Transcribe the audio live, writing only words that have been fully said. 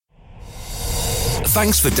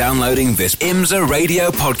Thanks for downloading this IMSA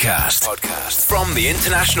Radio podcast from the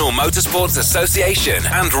International Motorsports Association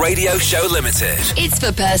and Radio Show Limited. It's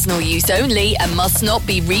for personal use only and must not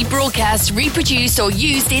be rebroadcast, reproduced or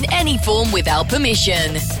used in any form without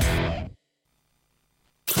permission.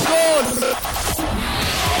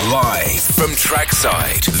 Live from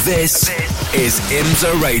trackside, this is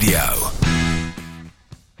IMSA Radio.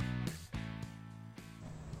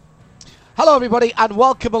 Hello everybody and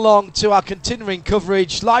welcome along to our continuing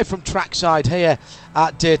coverage live from trackside here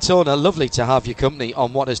at Daytona. Lovely to have your company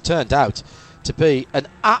on what has turned out to be an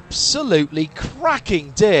absolutely cracking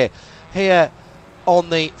day here on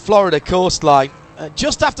the Florida coastline.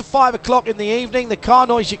 Just after 5 o'clock in the evening, the car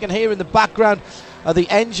noise you can hear in the background are the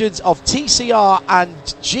engines of TCR and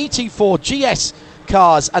GT4 GS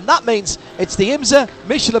cars, and that means it's the IMSA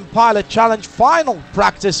Michelin Pilot Challenge final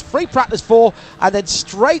practice, free practice 4, and then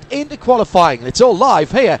straight into qualifying. It's all live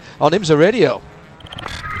here on IMSA Radio.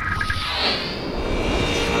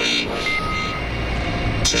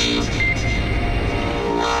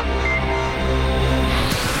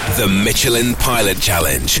 The Michelin Pilot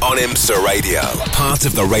Challenge on IMSA Radio, part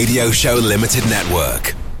of the Radio Show Limited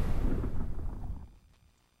network.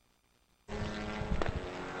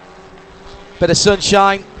 Bit of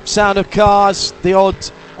sunshine, sound of cars, the odd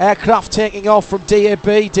aircraft taking off from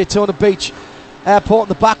DAB, Daytona Beach Airport in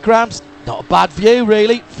the background. Not a bad view,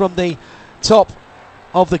 really, from the top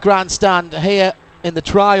of the grandstand here in the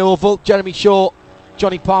Tri-Oval. Jeremy Shaw,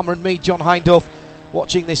 Johnny Palmer and me, John Hindhaugh,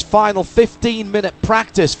 watching this final 15-minute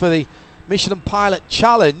practice for the Michelin Pilot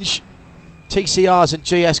Challenge. TCRs and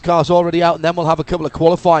GS cars already out, and then we'll have a couple of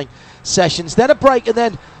qualifying sessions. Then a break, and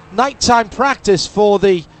then nighttime practice for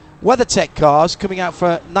the WeatherTech cars coming out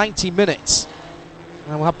for 90 minutes.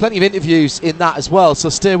 And we'll have plenty of interviews in that as well, so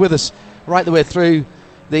stay with us right the way through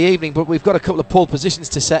the evening. But we've got a couple of pole positions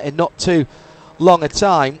to set in not too long a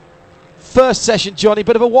time. First session, Johnny,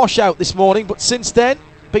 bit of a washout this morning, but since then,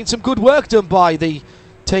 been some good work done by the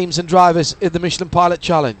teams and drivers in the Michelin Pilot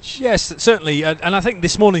Challenge. Yes, certainly, and I think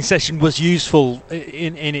this morning's session was useful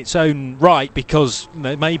in its own right, because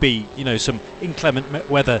maybe some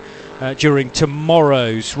inclement weather during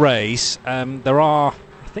tomorrow's race. There are,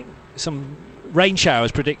 I think, some rain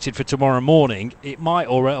showers predicted for tomorrow morning. It might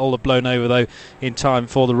all have blown over, though, in time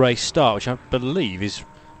for the race start, which I believe is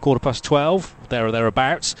 12:15, there or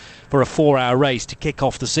thereabouts, for a 4-hour race to kick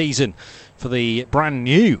off the season for the brand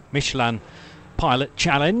new Michelin Pilot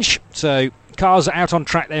Challenge. So cars are out on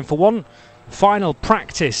track then for one final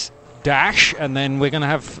practice dash, and then we're going to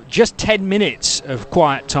have just 10 minutes of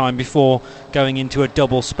quiet time before going into a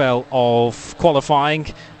double spell of qualifying.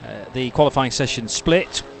 The qualifying session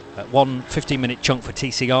split, one 15-minute chunk for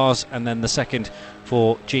TCRs and then the second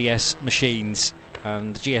for GS machines,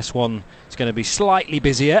 and the GS1 is going to be slightly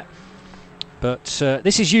busier, but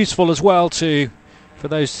this is useful as well for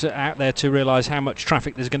those out there to realise how much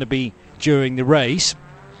traffic there's going to be during the race.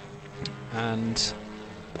 And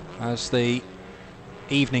as the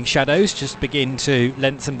evening shadows just begin to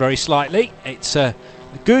lengthen very slightly, it's a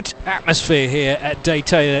good atmosphere here at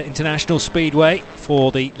Daytona International Speedway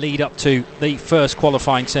for the lead up to the first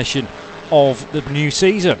qualifying session of the new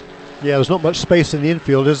season. Yeah, there's not much space in the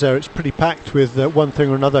infield, is there? It's pretty packed with one thing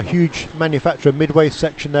or another. Huge manufacturer midway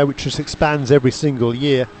section there, which just expands every single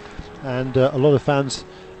year, and a lot of fans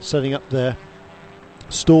setting up their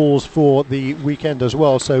stalls for the weekend as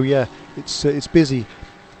well. So yeah, it's busy.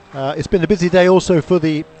 It's been a busy day also for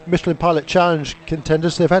the Michelin Pilot Challenge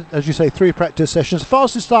contenders. They've had, as you say, 3 practice sessions. The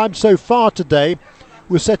fastest time so far today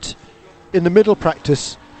was set in the middle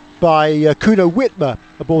practice by Kuno Whitmer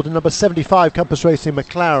aboard the number 75 Compass Racing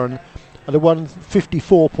McLaren at a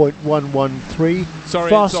 1:54.113.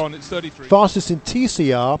 Sorry, it's 33. Fastest in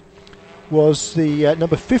TCR was the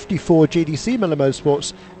number 54 GDC Miller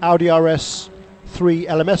Motorsports Audi RS3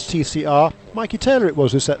 LMS TCR. Mikey Taylor it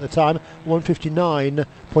was who set the time,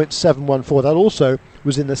 1:59.714. That also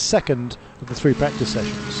was in the second of the 3 practice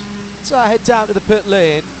sessions. So I head down to the pit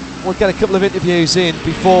lane. We'll get a couple of interviews in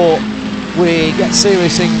before we get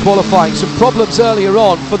serious in qualifying. Some problems earlier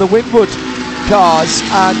on for the Winwood cars,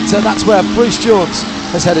 and that's where Bruce Jones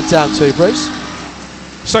has headed down to. Bruce?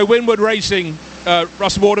 So Winwood Racing,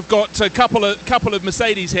 Russell Ward, have got a couple of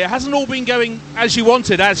Mercedes here. Hasn't all been going as you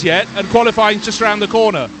wanted as yet, and qualifying just around the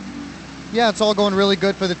corner. Yeah, it's all going really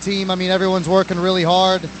good for the team. I mean, everyone's working really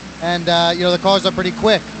hard, and the cars are pretty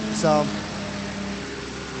quick. So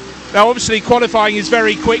now, obviously, qualifying is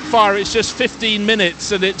very quick fire. It's just 15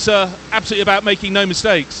 minutes, and it's absolutely about making no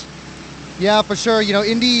mistakes. Yeah, for sure.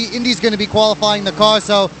 Indy's going to be qualifying the car,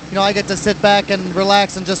 so I get to sit back and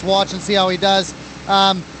relax and just watch and see how he does.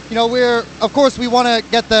 of course we want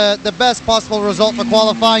to get the best possible result for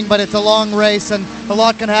qualifying, but it's a long race and a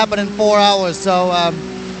lot can happen in 4 hours. So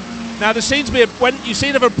now there seems to be you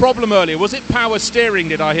seemed to have a problem earlier. Was it power steering?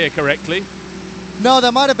 Did I hear correctly? No,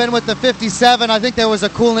 that might have been with the 57. I think there was a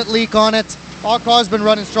coolant leak on it. Our car's been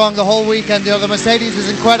running strong the whole weekend. The Mercedes is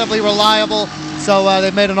incredibly reliable, so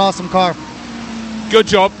they've made an awesome car. Good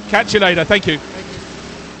job. Catch you later. Thank you.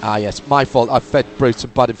 Yes, my fault. I fed Bruce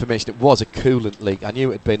some bad information. It was a coolant leak. I knew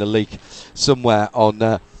it had been a leak somewhere on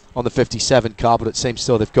the 57 car, but it seems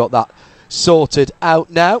so they've got that sorted out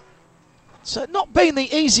now. So not been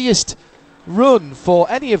the easiest run for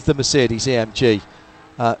any of the Mercedes AMG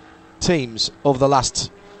teams over the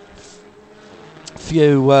last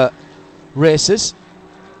few races.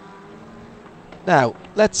 Now,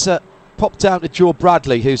 let's pop down to Joe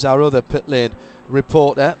Bradley, who's our other pit lane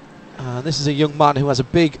reporter. This is a young man who has a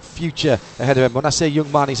big future ahead of him. When I say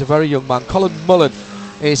young man, he's a very young man. Colin Mullen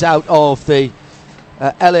is out of the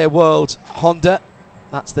LA World Honda.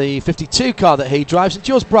 That's the 52 car that he drives, and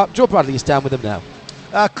Joe Bradley is down with him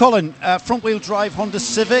now. Colin, front-wheel drive Honda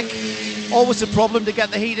Civic, always a problem to get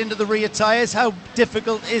the heat into the rear tyres. How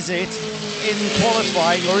difficult is it in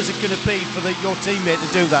qualifying, or is it going to be for your teammate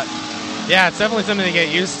to do that? Yeah, it's definitely something to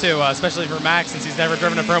get used to, especially for Max, since he's never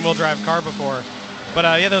driven a front-wheel drive car before.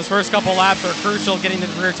 But those first couple laps are crucial, getting the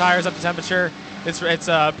rear tires up to temperature. It's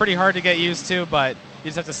pretty hard to get used to, but you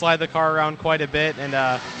just have to slide the car around quite a bit.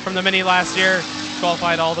 And from the Mini last year,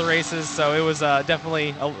 qualified all the races, so it was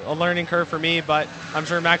definitely a learning curve for me, but I'm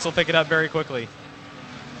sure Max will pick it up very quickly.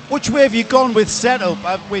 Which way have you gone with setup,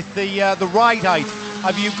 with the ride height?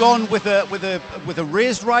 Have you gone with a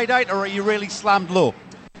raised ride height, or are you really slammed low?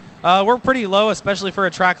 We're pretty low, especially for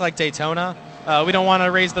a track like Daytona. We don't want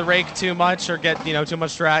to raise the rake too much or get too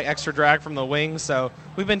much extra drag from the wings. So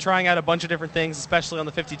we've been trying out a bunch of different things, especially on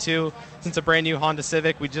the 52. Since a brand new Honda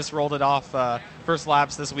Civic, we just rolled it off first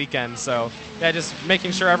laps this weekend. So yeah, just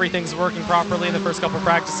making sure everything's working properly in the first couple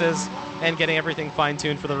practices and getting everything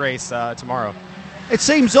fine-tuned for the race tomorrow. It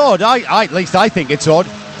seems odd. At least I think it's odd.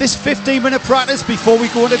 This 15-minute practice before we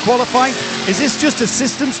go into qualifying, is this just a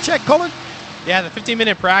systems check, Colin? Yeah, the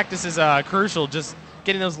 15-minute practice is crucial. Just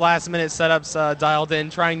getting those last-minute setups dialed in,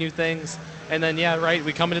 trying new things. And then,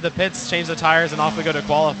 we come into the pits, change the tires, and off we go to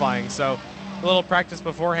qualifying. So a little practice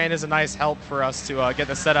beforehand is a nice help for us to get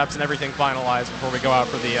the setups and everything finalized before we go out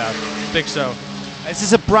for the big show. Is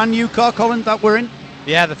this a brand new car, Colin, that we're in?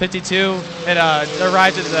 Yeah, the 52. It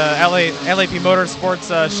arrived at the LAP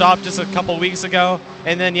Motorsports shop just a couple weeks ago.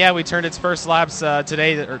 And then, we turned its first laps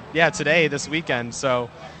today, this weekend. So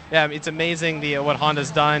yeah, it's amazing what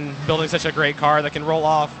Honda's done, building such a great car that can roll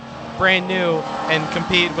off brand new and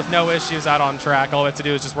compete with no issues out on track. All we have to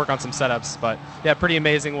do is just work on some setups. But yeah, pretty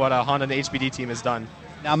amazing what Honda and the HBD team has done.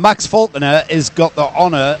 Now, Max Faulkner has got the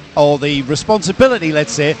honour or the responsibility,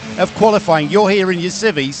 let's say, of qualifying. You're here in your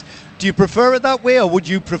civvies. Do you prefer it that way, or would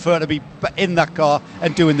you prefer to be in that car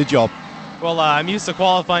and doing the job? Well, I'm used to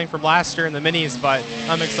qualifying from last year in the minis, but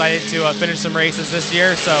I'm excited to finish some races this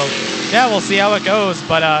year. So, yeah, we'll see how it goes.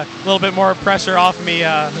 But a little bit more pressure off me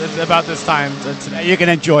about this time today. You can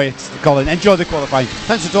enjoy it, Colin. Enjoy the qualifying.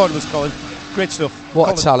 Thanks for talking to us, Colin. Great stuff. What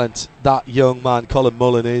Colin. A talent that young man, Colin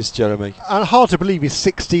Mullen, is, Jeremy. And hard to believe he's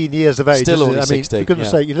 16 years of age. Still only I mean, 16, for goodness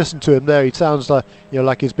sake, you listen to him there, he sounds like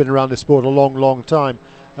like he's been around this sport a long, long time.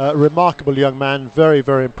 Remarkable young man, very,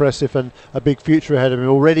 very impressive, and a big future ahead of him.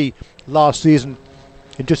 Already last season,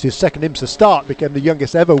 in just his second IMSA start, became the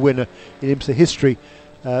youngest ever winner in IMSA history.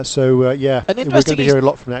 We're going to be hearing a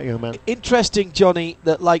lot from that young man. Interesting, Johnny,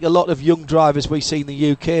 that like a lot of young drivers we see in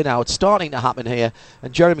the UK now, it's starting to happen here,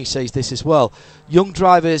 and Jeremy says this as well. Young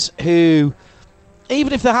drivers who,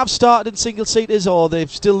 even if they have started in single-seaters or they've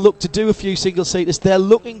still looked to do a few single-seaters, they're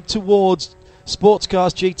looking towards sports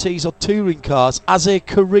cars, GTs or touring cars as a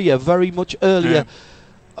career very much earlier.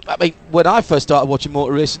 I mean, when I first started watching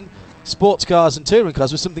motor racing, sports cars and touring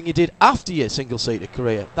cars was something you did after your single-seater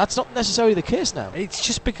career. That's not necessarily the case now. It's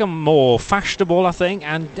just become more fashionable, I think,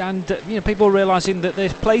 and people are realising that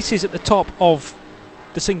there's places at the top of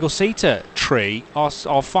the single-seater tree are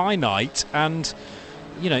finite, and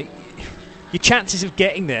your chances of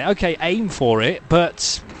getting there, okay, aim for it,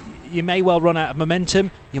 but you may well run out of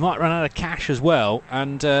momentum. You might run out of cash as well,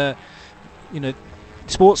 and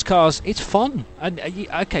sports cars, it's fun, and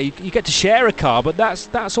you get to share a car, but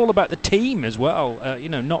that's all about the team as well,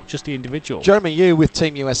 not just the individual. Jeremy, you with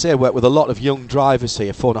Team USA work with a lot of young drivers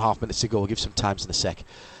here. 4.5 minutes to go. We'll give some times in a sec,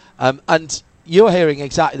 and you're hearing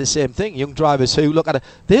exactly the same thing. Young drivers who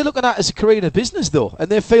they're looking at it as a career in a business though, and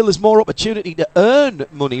they feel there's more opportunity to earn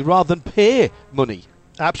money rather than pay money.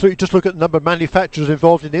 Absolutely. Just look at the number of manufacturers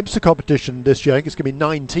involved in the IMSA competition this year. I think it's going to be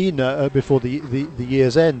 19 before the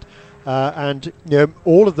year's end. And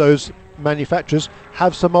all of those manufacturers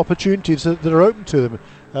have some opportunities that are open to them.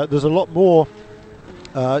 There's a lot more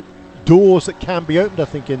doors that can be opened, I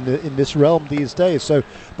think, in this realm these days. So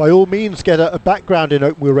by all means get a background in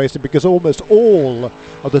open wheel racing, because almost all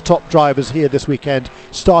of the top drivers here this weekend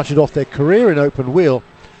started off their career in open wheel.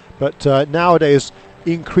 But nowadays,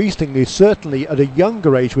 increasingly, certainly at a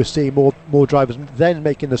younger age, we're seeing more drivers then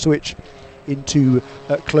making the switch into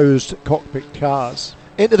closed cockpit cars.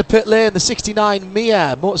 Into the pit lane, the 69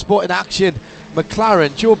 Mia Motorsport in action.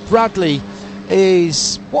 McLaren, Joe Bradley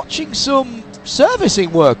is watching some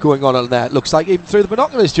servicing work going on there, it looks like, even through the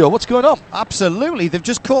binoculars. Joe, what's going on? Absolutely, they've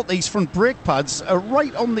just caught these front brake pads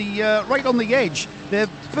right on the edge. They're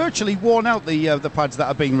virtually worn out, the pads that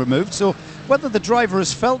are being removed. So whether the driver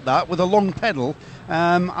has felt that with a long pedal,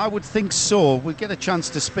 I would think so. We'll get a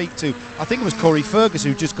chance to speak to, I think it was Corey Fergus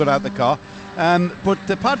who just got out of the car. But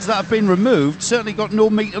the pads that have been removed certainly got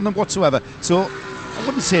no meat on them whatsoever. So I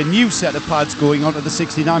wouldn't say a new set of pads going onto the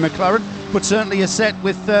 69 McLaren, but certainly a set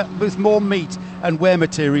with more meat and wear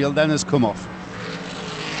material than has come off.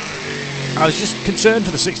 I was just concerned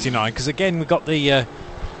for the 69 because again we've got the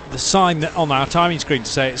sign that on our timing screen to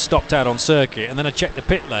say it stopped out on circuit, and then I checked the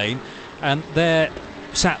pit lane and there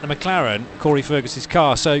sat the McLaren, Corey Fergus's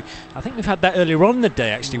car. So I think we've had that earlier on in the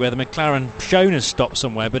day actually, where the McLaren shown us stopped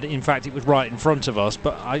somewhere, but in fact it was right in front of us.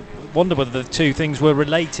 But I wonder whether the two things were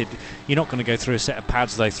related. You're not going to go through a set of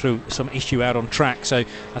pads though through some issue out on track, so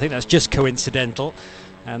I think that's just coincidental,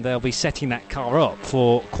 and they'll be setting that car up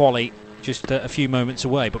for quali just a few moments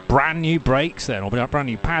away. But brand new brakes then, or brand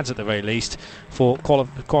new pads at the very least, for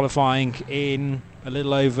qualifying in a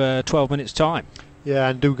little over 12 minutes time. Yeah,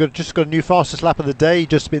 and we've just got a new fastest lap of the day,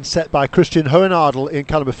 just been set by Christian Hohenadel in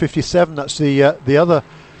car number 57. That's the other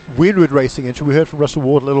Winwood Racing engine. We heard from Russell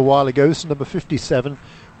Ward a little while ago. This is number 57,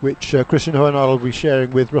 which Christian Hohenadel will be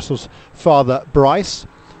sharing with Russell's father, Bryce.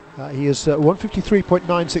 He is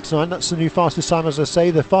 153.969. That's the new fastest time, as I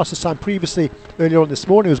say. The fastest time previously, earlier on this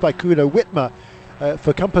morning, was by Kuno Whitmer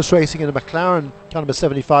for Compass Racing in a McLaren car number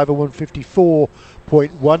 75 at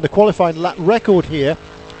 154.1. The qualifying lap record here,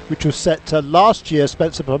 which was set last year,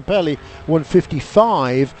 Spencer Pompelli,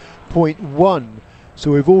 155.1.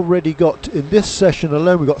 So we've already got, in this session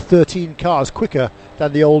alone, we've got 13 cars quicker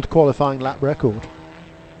than the old qualifying lap record.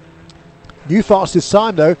 New fastest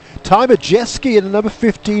time, though, Ty Majeski in the number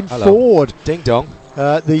 15 Hello. Ford. Ding dong.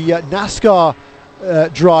 The NASCAR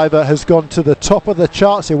driver has gone to the top of the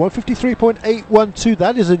charts here, 153.812.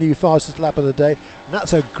 That is a new fastest lap of the day, and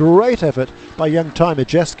that's a great effort by young Ty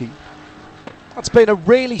Majeski. That's been a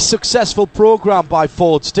really successful programme by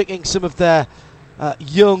Ford, sticking some of their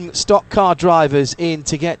young stock car drivers in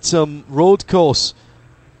to get some road course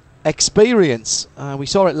experience. We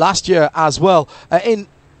saw it last year as well. In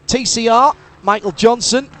TCR, Michael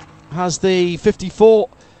Johnson has the 54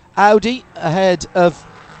 Audi ahead of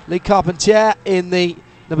Lee Carpentier in the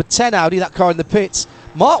number 10 Audi, that car in the pits.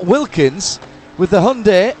 Mark Wilkins with the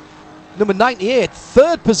Hyundai number 98,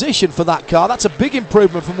 third position for that car. That's a big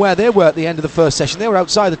improvement from where they were at the end of the first session. They were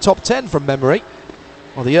outside the top 10 from memory,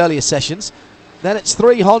 or the earlier sessions. Then it's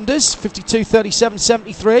three Hondas, 52, 37,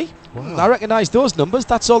 73. Wow. I recognise those numbers.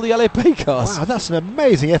 That's all the LAP cars. Wow, that's an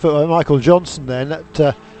amazing effort by Michael Johnson then.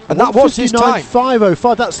 And that was his time.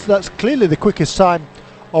 5:05. That's clearly the quickest time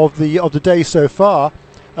of the day so far.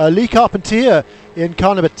 Lee Carpentier in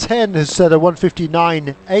car number 10 has set a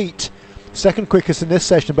 159.8. Second quickest in this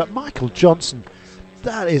session, but Michael Johnson,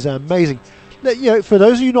 that is amazing. For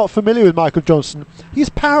those of you not familiar with Michael Johnson, he's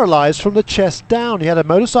paralysed from the chest down. He had a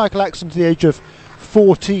motorcycle accident at the age of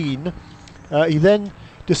 14. He then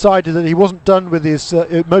decided that he wasn't done with his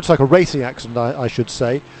motorcycle racing accident, I should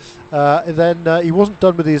say. Then he wasn't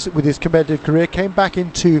done with his competitive career. Came back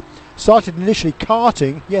started initially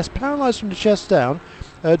karting. Yes, paralysed from the chest down.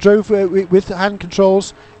 Drove with hand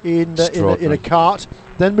controls in a kart.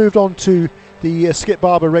 Then moved on to the Skip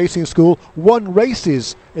Barber Racing School. Won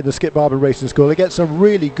races in the Skip Barber Racing School against some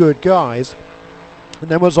really good guys.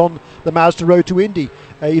 And then was on the Mazda Road to Indy.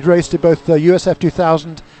 He'd raced in both USF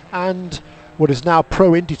 2000 and what is now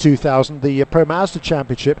Pro Indy 2000, the Pro Mazda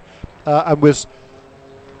Championship, and was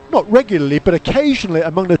not regularly but occasionally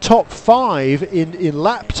among the top 5 in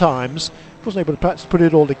lap times. Wasn't able to perhaps put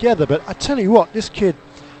it all together, but I tell you what, this kid,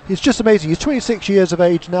 he's just amazing. He's 26 years of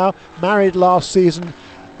age now, married last season.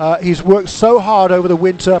 He's worked so hard over the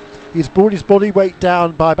winter. He's brought his body weight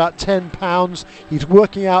down by about 10 pounds. He's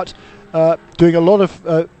working out, doing a lot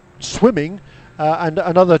of swimming and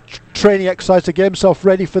other training exercise to get himself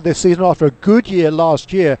ready for this season after a good year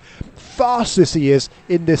last year. Fastest he is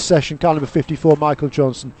in this session, car number 54, Michael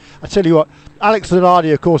Johnson. I tell you what, Alex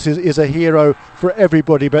Zanardi, of course, is a hero for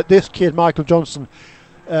everybody, but this kid, Michael Johnson,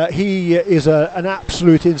 he is an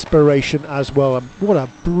absolute inspiration as well. And what a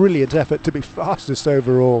brilliant effort to be fastest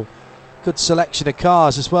overall. Good selection of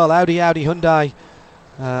cars as well. Audi, Hyundai,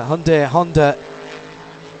 Honda,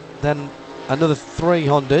 then another 3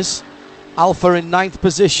 Hondas. Alpha in 9th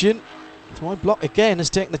position. Dwight Block again has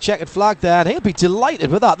taken the checkered flag there, and he'll be delighted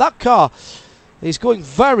with that. That car is going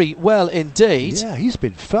very well indeed. Yeah, he's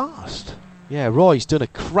been fast. Yeah, Roy's done a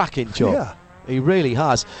cracking job. Yeah. He really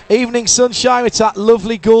has. Evening sunshine, it's that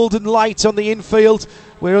lovely golden light on the infield.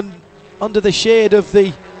 We're under the shade of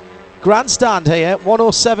the grandstand here,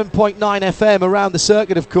 107.9 FM around the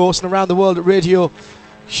circuit, of course, and around the world at Radio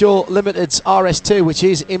Show Limited's RS2, which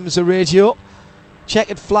is IMSA Radio.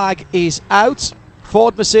 Checkered flag is out.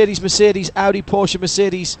 Ford, Mercedes, Audi, Porsche,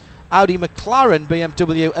 Mercedes, Audi, McLaren,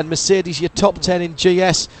 BMW, and Mercedes, your top 10 in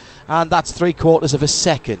GS. And that's 3/4 of a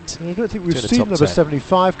second. I don't think we've seen number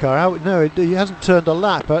 75 car. No, he hasn't turned a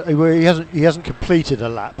lap. He hasn't completed a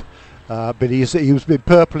lap. But he's been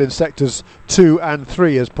purple in sectors 2 and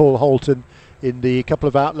 3 as Paul Holton in the couple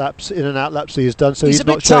of in and out laps he's done. So he's a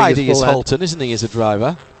not bit tidy as Holton, isn't he, as a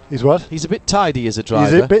driver? He's what? He's a bit tidy as a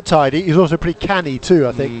driver. He's a bit tidy. He's also pretty canny too,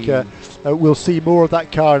 I think. We'll see more of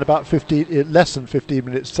that car in about less than 15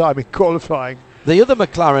 minutes' time in qualifying. The other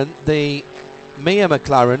McLaren, the Mia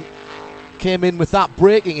McLaren, came in with that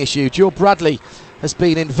braking issue. Joe Bradley has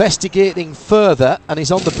been investigating further and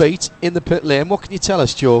is on the beat in the pit lane. What can you tell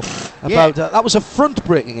us, Joe, about that? Was a front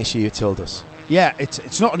braking issue, you told us. Yeah,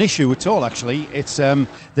 it's not an issue at all, actually. It's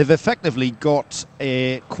they've effectively got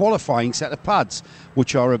a qualifying set of pads,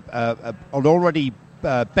 which are an already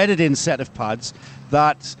bedded-in set of pads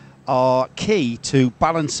that are key to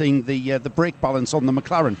balancing the brake balance on the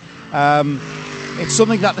McLaren. It's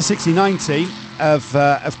something that the 69 team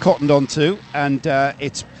have cottoned onto, and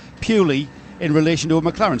it's purely in relation to a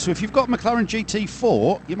McLaren. So if you've got McLaren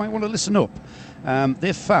GT4, you might want to listen up.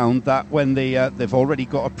 They've found that when they've already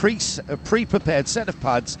got a pre-prepared set of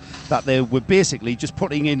pads that they were basically just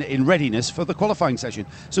putting in readiness for the qualifying session.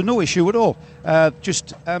 So no issue at all.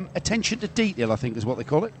 Just attention to detail, I think, is what they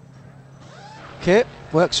call it. Okay,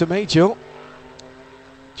 works for me, Joe.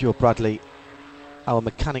 Joe Bradley, our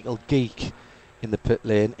mechanical geek in the pit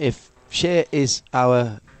lane. If Shea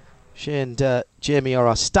and Jamie are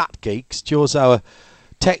our stat geeks, Joe's our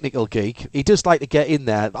technical geek. He does like to get in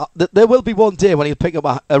there. There will be one day when he'll pick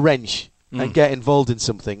up a wrench and get involved in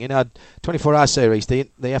something. In our 24-hour series, the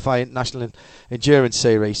FI National Endurance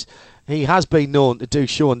Series, he has been known to do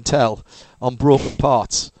show and tell on broken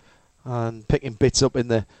parts and picking bits up in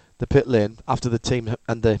the pit lane after the team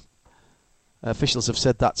and the officials have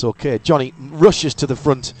said that's okay. Johnny rushes to the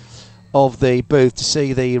front of the booth to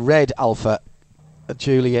see the red Alfa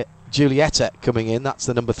Giulietta coming in. That's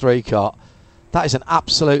the number 3 car. That is an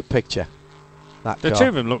absolute picture. The two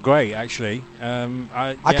of them look great, actually.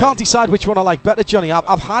 I can't decide which one I like better, Johnny.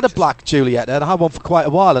 I've had a black Giulietta, and I had one for quite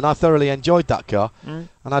a while, and I thoroughly enjoyed that car. And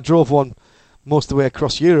I drove one most of the way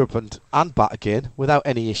across Europe and back again without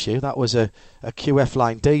any issue. That was a QF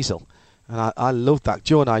line diesel, and I loved that.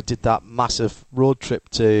 Joe and I did that massive road trip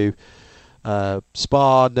to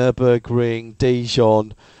Spa, Nürburgring,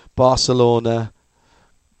 Dijon, Barcelona,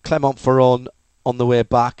 Clermont-Ferrand on the way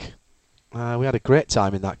back. We had a great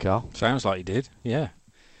time in that car. Sounds like you did, yeah.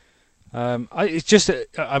 It's just,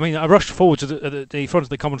 I rushed forward to the front of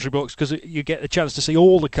the commentary box because you get a chance to see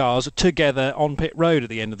all the cars together on pit road at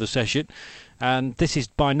the end of the session. And this is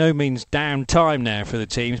by no means down time now for the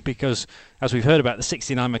teams because, as we've heard about, the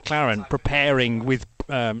 69 McLaren preparing with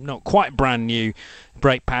not quite brand new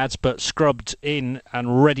brake pads, but scrubbed in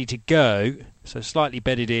and ready to go. So slightly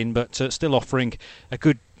bedded in, but still offering a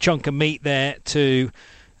good chunk of meat there to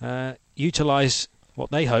utilise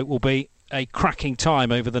what they hope will be a cracking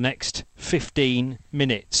time over the next 15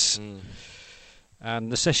 minutes.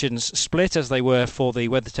 And the sessions split as they were for the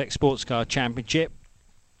WeatherTech Sports Car Championship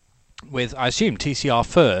with, I assume, TCR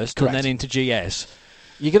first. Correct. And then into GS.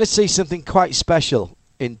 You're going to see something quite special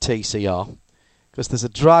in TCR because there's a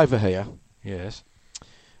driver here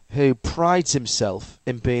who prides himself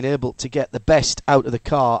in being able to get the best out of the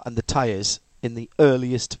car and the tyres in the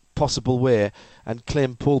earliest possible way and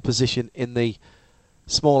claim pole position in the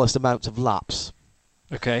smallest amount of laps.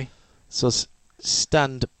 Okay. So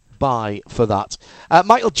stand by for that.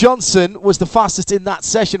 Michael Johnson was the fastest in that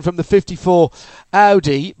session from the 54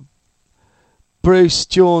 Audi. Bruce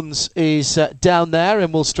Jones is down there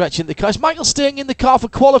and will stretch in the car. Is Michael staying in the car for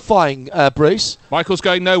qualifying, Bruce? Michael's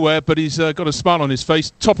going nowhere, but he's got a smile on his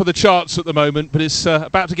face. Top of the charts at the moment, but it's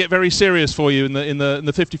about to get very serious for you in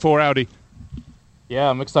the 54 Audi. Yeah,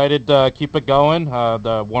 I'm excited to keep it going.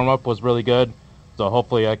 The warm-up was really good, so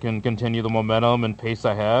hopefully I can continue the momentum and pace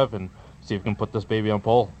I have and see if we can put this baby on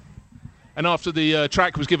pole. And after the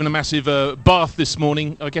track was given a massive bath this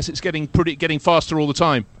morning, I guess it's getting faster all the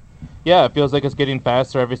time. Yeah, it feels like it's getting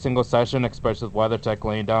faster every single session, especially with WeatherTech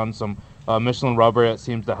laying down some Michelin rubber. It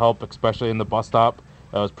seems to help, especially in the bus stop.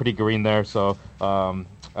 It was pretty green there, so I'm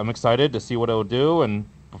excited to see what it'll do, and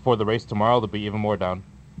before the race tomorrow, there'll be even more down.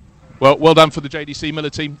 Well done for the JDC Miller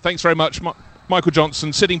team. Thanks very much. Michael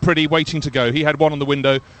Johnson, sitting pretty, waiting to go. He had one on the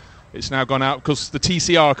window. It's now gone out because the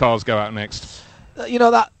TCR cars go out next.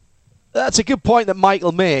 That's a good point that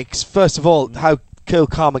Michael makes. First of all, how cool,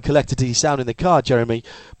 calm and collected did he sound in the car, Jeremy?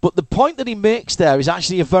 But the point that he makes there is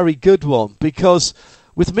actually a very good one, because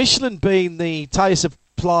with Michelin being the tyre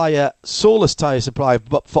supplier, soulless tyre supplier,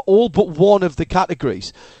 but for all but one of the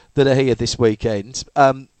categories that are here this weekend,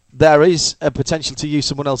 there is a potential to use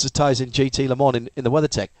someone else's tyres in GT Le Mans in the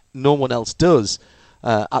WeatherTech. No one else does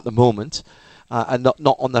at the moment. And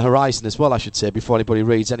not on the horizon as well, I should say, before anybody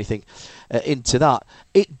reads anything into that.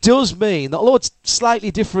 It does mean that although it's slightly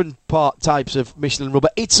different types of Michelin rubber,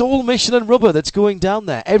 it's all Michelin rubber that's going down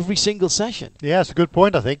there every single session. Yeah, it's a good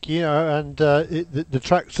point, I think. And the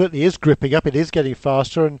track certainly is gripping up. It is getting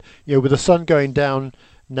faster, and with the sun going down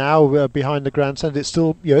now behind the grandstand, it's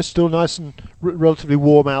still still nice and relatively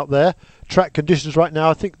warm out there. Track conditions right now,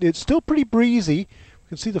 I think it's still pretty breezy. We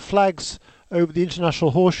can see the flags over the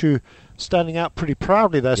International Horseshoe standing out pretty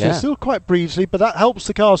proudly there, so it's still quite breezy, but that helps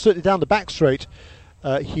the car certainly down the back straight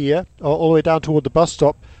here, all the way down toward the bus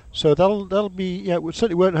stop. So that'll be it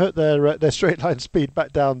certainly won't hurt their straight line speed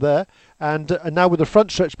back down there. And now with the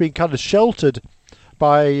front stretch being kind of sheltered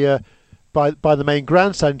by the main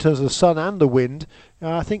grandstand in terms of the sun and the wind,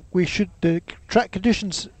 I think we should track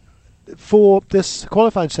conditions for this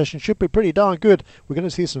qualifying session should be pretty darn good. We're going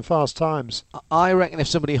to see some fast times. I reckon if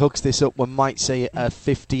somebody hooks this up, we might see a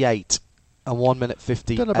 58. A 1 minute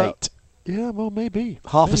 58. Yeah, well, maybe.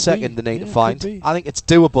 Half a second they need to find. I think it's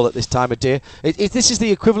doable at this time of day. This is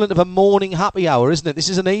the equivalent of a morning happy hour, isn't it? This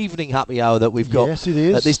is an evening happy hour that we've got it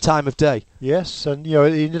is. At this time of day. Yes, and the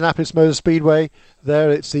Indianapolis Motor Speedway, there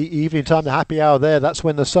it's the evening time, the happy hour there. That's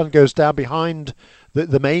when the sun goes down behind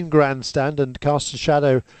the main grandstand and casts a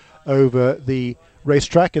shadow over the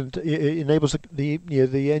racetrack, and it enables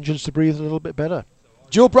the engines to breathe a little bit better.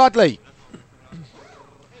 Joe Bradley.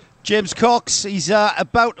 James Cox, he's not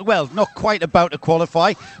quite about to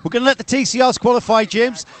qualify. We're going to let the TCRs qualify,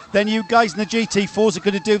 James. Then you guys in the GT4s are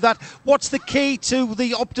going to do that. What's the key to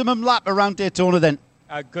the optimum lap around Daytona then?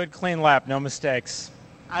 A good, clean lap, no mistakes.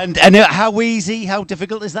 And how easy, how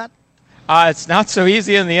difficult is that? It's not so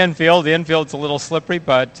easy in the infield. The infield's a little slippery,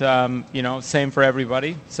 but, same for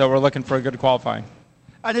everybody. So we're looking for a good qualifying.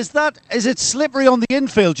 And is it slippery on the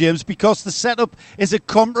infield, James, because the setup is a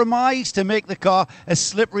compromise to make the car as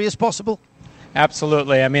slippery as possible?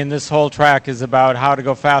 Absolutely. I mean, this whole track is about how to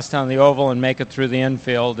go fast on the oval and make it through the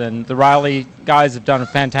infield. And the Riley guys have done a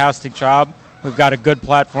fantastic job. We've got a good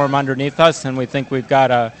platform underneath us, and we think we've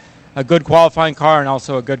got a good qualifying car and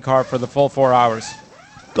also a good car for the full 4 hours.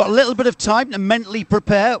 Got a little bit of time to mentally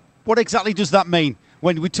prepare. What exactly does that mean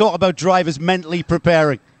when we talk about drivers mentally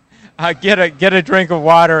preparing? Get a drink of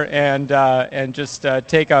water and just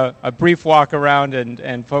take a brief walk around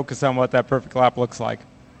and focus on what that perfect lap looks like.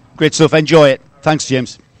 Great stuff. Enjoy it. Thanks,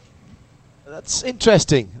 James. That's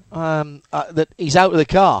interesting that he's out of the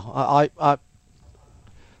car. I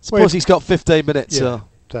suppose he's got 15 minutes. Yeah,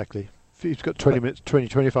 exactly. He's got 25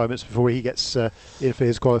 minutes before he gets in for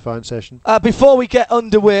his qualifying session. Before we get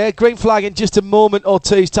underway, green flag in just a moment or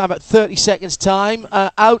two's time, at 30 seconds time.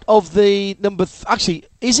 Out of the number... Actually,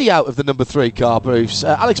 is he out of the number 3 car, Bruce?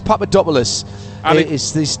 Alex Papadopoulos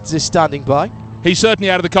is standing by. He's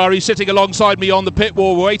certainly out of the car. He's sitting alongside me on the pit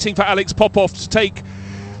wall. We're waiting for Alex Popov to take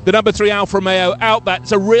the number 3 Alfa Romeo out.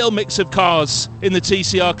 That's a real mix of cars in the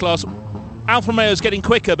TCR class. Alfa Romeo's getting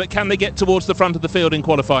quicker, but can they get towards the front of the field in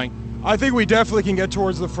qualifying? I think we definitely can get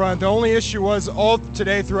towards the front. The only issue was all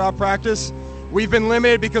today throughout practice, we've been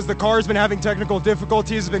limited because the car's been having technical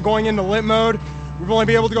difficulties. It's been going into limp mode. We've only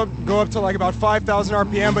been able to go up to like about 5,000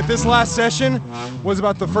 RPM, but this last session was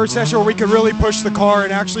about the first session where we could really push the car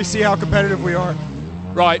and actually see how competitive we are.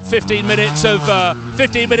 Right, 15 minutes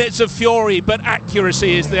of fury, but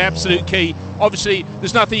accuracy is the absolute key. Obviously,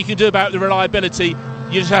 there's nothing you can do about the reliability.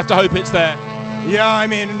 You just have to hope it's there. Yeah, I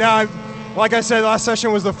mean, now, like I said, last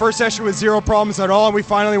session was the first session with 0 problems at all, and we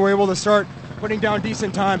finally were able to start putting down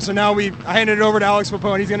decent time. So now I handed it over to Alex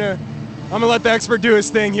Popo, and I'm gonna let the expert do his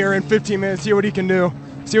thing here in 15 minutes, see what he can do,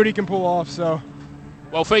 see what he can pull off. So,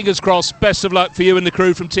 well, fingers crossed. Best of luck for you and the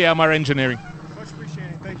crew from TMR Engineering. Much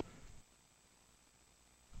appreciated. Thank you.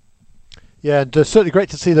 Yeah, and certainly great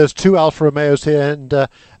to see those two Alfa Romeos here. And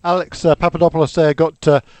Alex Papadopoulos there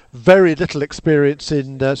got very little experience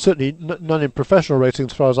in, certainly none in professional racing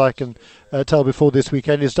as far as I can tell before this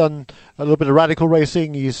weekend. He's done a little bit of radical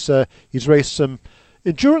racing. He's raced some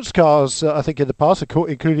endurance cars, I think, in the past,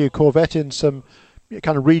 including a Corvette in some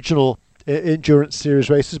kind of regional endurance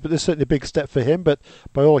series races, but this is certainly a big step for him. But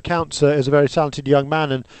by all accounts, is a very talented young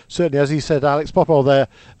man, and certainly, as he said, Alex Popov there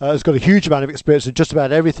has got a huge amount of experience in just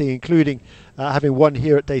about everything, including having won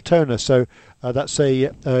here at Daytona. So that's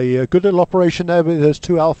a good little operation there with those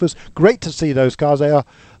two Alphas. Great to see those cars. They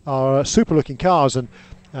are super looking cars,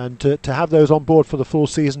 and to have those on board for the full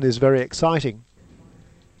season is very exciting.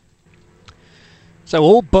 So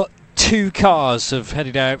all but 2 cars have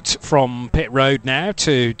headed out from pit road now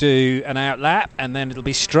to do an out lap, and then it'll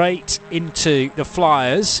be straight into the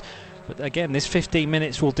Flyers. But again, this 15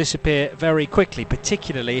 minutes will disappear very quickly,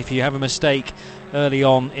 particularly if you have a mistake early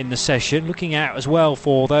on in the session. Looking out as well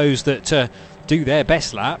for those that do their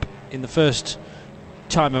best lap in the first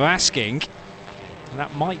time of asking. And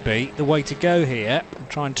that might be the way to go here, and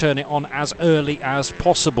try and turn it on as early as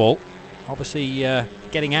possible. Obviously,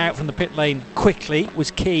 getting out from the pit lane quickly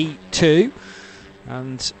was key too,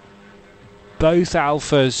 and both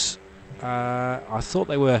Alphas, I thought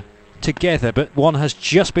they were together, but one has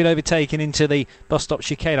just been overtaken into the bus stop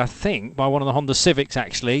chicane, I think, by one of the Honda Civics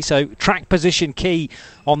actually. So track position key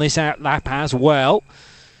on this out lap as well.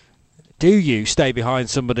 Do you stay behind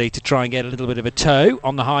somebody to try and get a little bit of a tow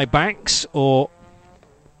on the high banks, or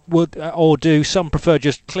do some prefer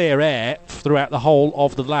just clear air throughout the whole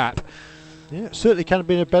of the lap? Yeah, it certainly can have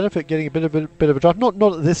been a benefit getting a bit of a drive. Not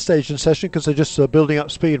at this stage in the session because they're just building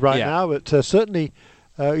up speed right now, but certainly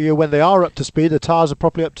when they are up to speed, the tyres are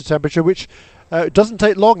properly up to temperature, which doesn't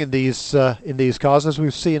take long in these cars, as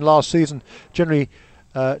we've seen last season. Generally,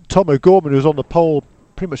 Tom O'Gorman, who was on the pole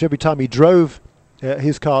pretty much every time he drove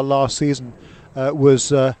his car last season,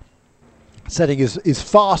 was setting his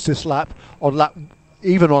fastest lap on lap.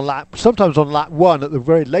 Sometimes on lap 1, at the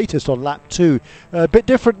very latest on lap 2. A bit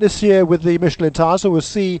different this year with the Michelin tyres, so we'll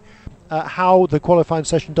see how the qualifying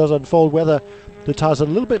session does unfold, whether the tyres have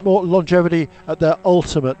a little bit more longevity at their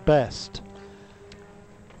ultimate best.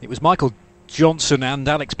 It was Michael Johnson and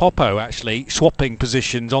Alex Popo actually swapping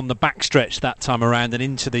positions on the backstretch that time around and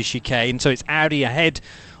into the chicane, so it's Audi ahead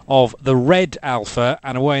of the red Alfa,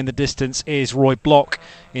 and away in the distance is Roy Block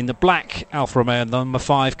in the black Alfa Romeo, the number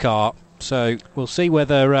 5 car. So we'll see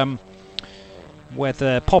whether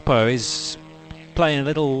Popo is playing a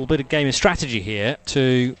little bit of game of strategy here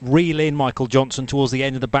to reel in Michael Johnson towards the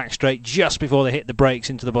end of the back straight just before they hit the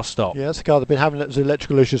brakes into the bus stop. Yeah, that's a car that's been having those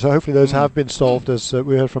electrical issues, so hopefully those have been solved, as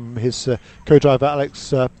we heard from his co-driver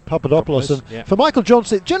Alex Papadopoulos. And for Michael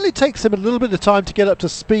Johnson, it generally takes him a little bit of time to get up to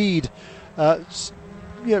speed,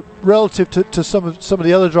 relative to some of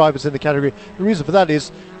the other drivers in the category. The reason for that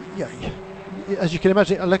is, as you can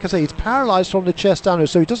imagine, like I say, he's paralysed from the chest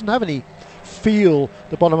downwards, so he doesn't have any feel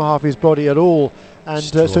the bottom half of his body at all. And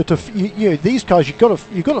so these cars, you've got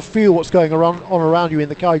to feel what's going around you in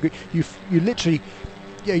the car. You literally,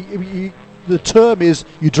 the term is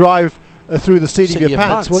you drive through the seat of your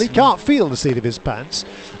pants. Well, he can't feel the seat of his pants,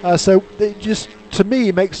 so it just, to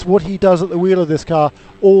me, makes what he does at the wheel of this car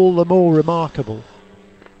all the more remarkable.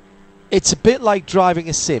 It's a bit like driving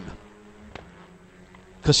a sim,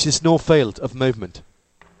 because there's no field of movement.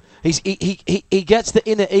 He gets the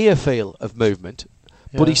inner ear feel of movement,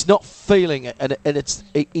 but he's not feeling it, and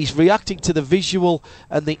he's reacting to the visual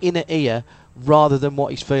and the inner ear rather than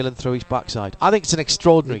what he's feeling through his backside. I think it's an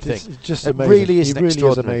extraordinary thing. It's just it amazing. really is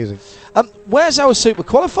extraordinary. Is amazing. Where's our super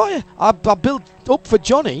qualifier? I built up for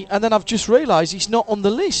Johnny, and then I've just realised he's not on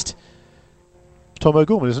the list. Tom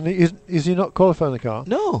O'Gorman, isn't he? Is he not qualifying the car?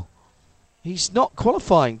 No, he's not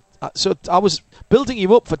qualifying. So I was building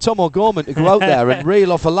you up for Tom O'Gorman to go out there and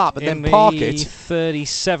reel off a lap and then park it.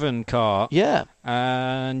 37 car. Yeah.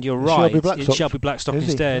 And you're right. It's Shelby Blackstock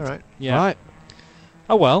instead. Right. Yeah. Right.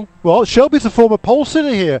 Oh well. Well, Shelby's a former pole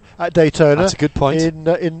sitter here at Daytona. That's a good point. In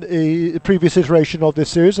the previous iteration of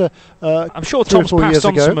this series, I'm sure Tom's passed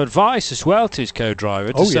on some advice as well to his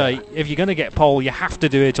co-driver to say if you're going to get pole, you have to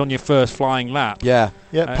do it on your first flying lap. Yeah.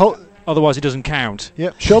 Otherwise, it doesn't count. Yeah,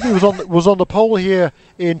 Shelby was on the pole here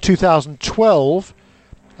in 2012,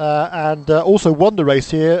 and also won the race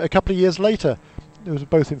here a couple of years later It was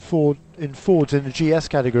both in Fords in the GS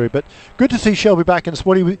category. But good to see Shelby back in the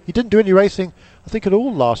squad. He didn't do any racing, I think, at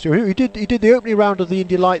all last year. He did the opening round of the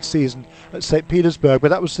Indy Lights season at St. Petersburg, but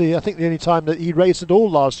that was I think the only time that he raced at all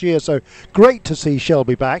last year. So great to see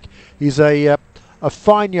Shelby back. He's a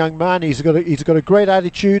fine young man. He's got a great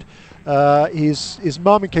attitude. His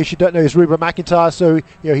mum, in case you don't know, is Reba McIntyre. So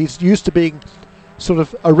he's used to being sort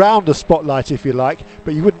of around the spotlight, if you like,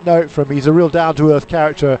 but you wouldn't know it from him. He's a real down-to-earth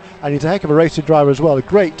character, and he's a heck of a racing driver as well.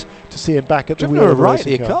 Great to see him back at the wheel of a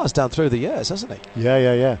variety racing of cars down through the years, hasn't he?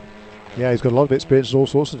 Yeah, he's got a lot of experience in all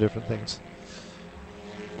sorts of different things.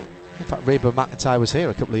 In fact, Reba McIntyre was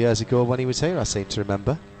here a couple of years ago when he was here, I seem to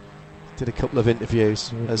remember. Did a couple of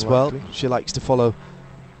interviews as well. She likes to follow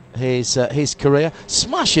his career.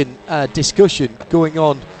 Smashing discussion going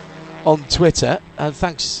on Twitter, and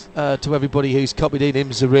thanks to everybody who's copied in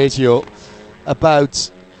IMSA Radio about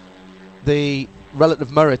the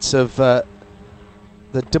relative merits of the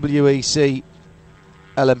WEC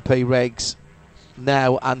LMP regs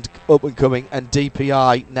now and up and coming, and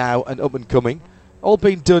DPI now and up and coming, all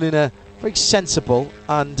being done in a very sensible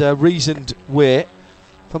and reasoned way.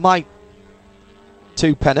 For my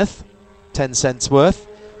 2 penneth, 10 cents worth,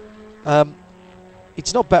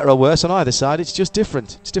 it's not better or worse on either side, it's just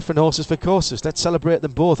different. It's different horses for courses. Let's celebrate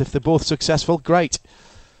them both. If they're both successful, great.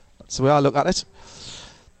 That's the way I look at it.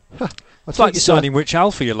 It's like deciding which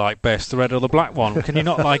Alpha you like best, the red or the black one. Can you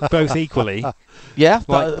not like both equally? Yeah,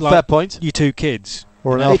 fair point. You 2 kids.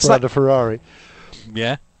 Or an Alfa and a Ferrari.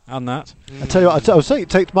 Yeah, and that. I tell you what, I was saying it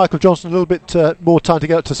takes Michael Johnson a little bit more time to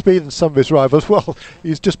get up to speed than some of his rivals. Well,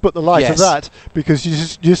 he's just put the light of that, because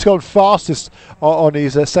he's just gone fastest on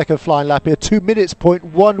his second flying lap here. 2 minutes,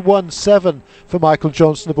 .117 for Michael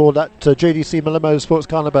Johnson aboard that JDC Miller Motorsports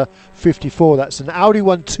car number 54. That's an Audi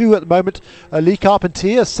 1-2 at the moment. Lee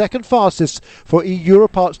Carpentier, second fastest for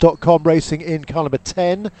eEuroparts.com racing in car number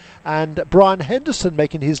 10. And Brian Henderson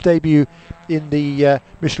making his debut in the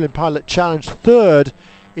Michelin Pilot Challenge, third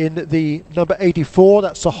in the number 84.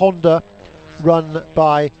 That's a Honda run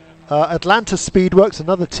by Atlanta Speedworks,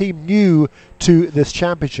 another team new to this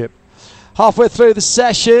championship. Halfway through the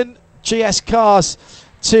session, GS cars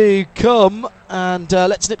to come, and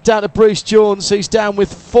let's nip down to Bruce Jones, who's down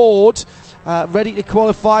with Ford, ready to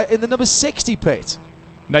qualify in the number 60 pit.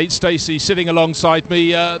 Nate Stacey sitting alongside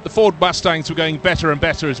me. The Ford Mustangs were going better and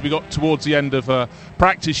better as we got towards the end of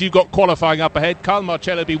practice. You've got qualifying up ahead. Carl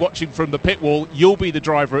Marcello will be watching from the pit wall. You'll be the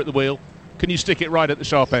driver at the wheel. Can you stick it right at the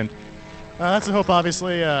sharp end? That's the hope,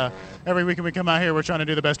 obviously. Every weekend we come out here, we're trying to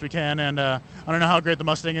do the best we can, and I don't know how great the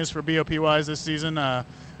Mustang is for BOP-wise this season.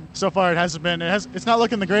 So far, it hasn't been. It's not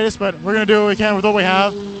looking the greatest, but we're going to do what we can with what we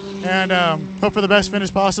have, and hope for the best finish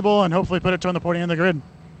possible, and hopefully put it on the podium in the grid.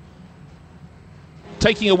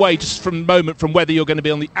 Taking away just from a moment from whether you're going to be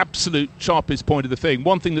on the absolute sharpest point of the thing,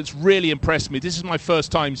 one thing that's really impressed me, this is my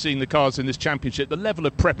first time seeing the cars in this championship, the level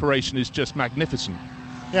of preparation is just magnificent.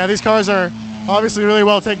 Yeah, these cars are obviously really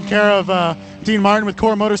well taken care of. Dean Martin with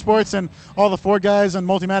Core Motorsports and all the Ford guys and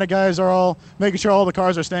Multimatic guys are all making sure all the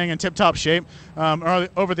cars are staying in tip-top shape.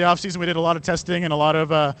 Over the off-season, we did a lot of testing and a lot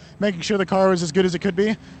of making sure the car was as good as it could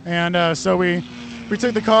be. And so we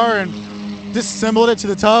took the car and disassembled it to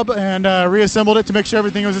the tub and reassembled it to make sure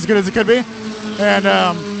everything was as good as it could be. And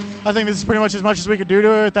I think this is pretty much as we could do to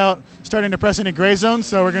it without starting to press any gray zones,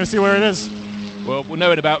 so we're going to see where it is. Well, we'll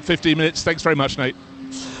know in about 15 minutes. Thanks very much, Nate.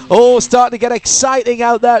 Oh, starting to get exciting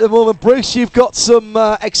out there at the moment. Bruce, you've got some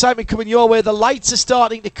excitement coming your way. The lights are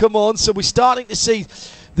starting to come on, so we're starting to see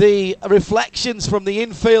the reflections from the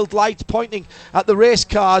infield lights pointing at the race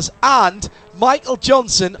cars, and Michael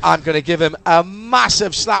Johnson, I'm going to give him a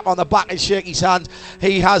massive slap on the back and shake his hand.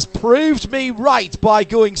 He has proved me right by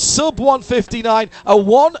going sub 159, a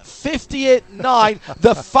 158.9,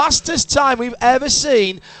 the fastest time we've ever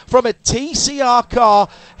seen from a TCR car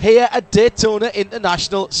here at Daytona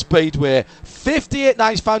International Speedway.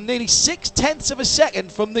 58.9 is found nearly 0.6 of a second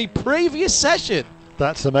from the previous session.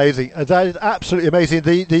 That's amazing. That is absolutely amazing.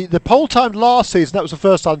 The pole time last season, that was the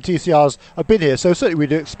first time TCRs have been here, so certainly we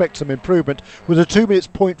do expect some improvement. Was a 2 minutes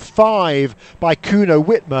 .5 by Kuno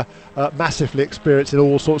Whitmer, massively experienced in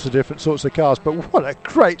all sorts of different sorts of cars. But what a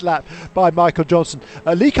great lap by Michael Johnson.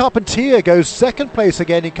 Lee Carpentier goes second place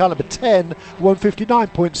again in car number 10,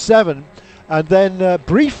 159.7. And then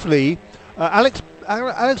briefly, Alex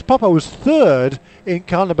Popper was third in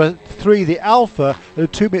car number 3, the Alpha,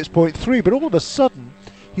 at 2 minutes .3, but all of a sudden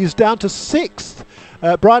he's down to 6th.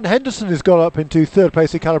 Brian Henderson has gone up into third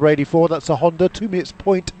place in car number 84, that's a Honda, 2 minutes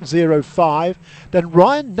 .05. Then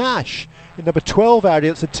Ryan Nash in number 12 Audi,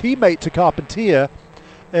 that's a teammate to Carpentier,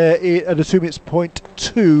 at a 2 minutes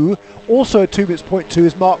 .2. Also at 2 minutes .2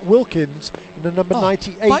 is Mark Wilkins in in the number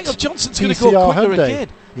 98 Michael Johnson's going to TCR go quicker Hyundai. again.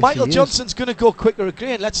 Yes, Michael he Johnson's going to go quicker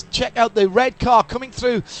again. Let's check out the red car coming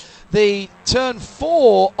through the turn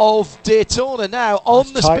 4 of Daytona now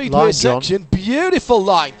on the tight speedway line, section. Beautiful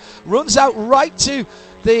line. Runs out right to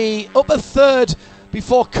the upper third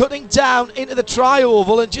before cutting down into the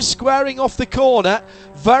tri-oval and just squaring off the corner.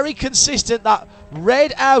 Very consistent. That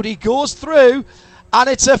red Audi goes through, and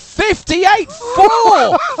it's a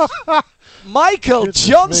 58.4. Michael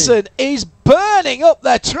Johnson is burning up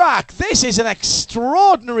the track. This is an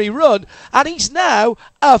extraordinary run, and he's now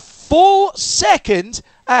a full second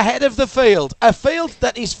ahead of the field. A field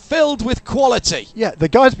that is filled with quality. Yeah, the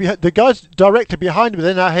guys directly behind him,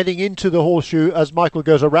 they're now heading into the horseshoe as Michael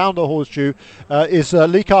goes around the horseshoe, is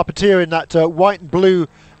Lee Carpentier in that white and blue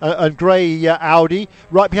and grey Audi.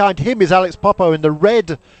 Right behind him is Alex Popo in the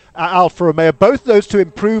red Alfa Romeo. Both those two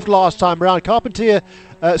improved last time around. Carpentier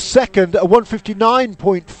second at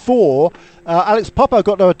 159.4. Alex Popo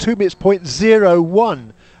got a 2 minutes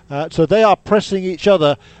 0.01. So they are pressing each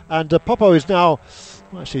other, and Popo is now.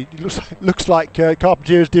 Actually, it looks like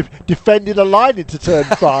Carpentier has defended a line into turn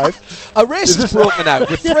 5. A race is broken out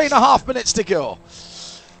with 3.5 minutes to go.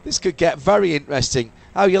 This could get very interesting.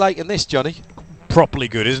 How are you liking this, Johnny? Properly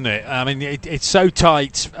good, isn't it? I mean, it's so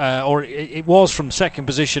tight, or it was from second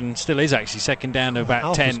position, still is actually second down to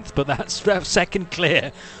about 10th, but that's second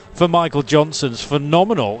clear for Michael Johnson's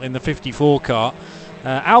phenomenal in the 54 car.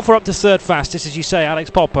 Alfa up to third fastest, as you say, Alex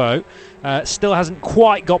Popo. Still hasn't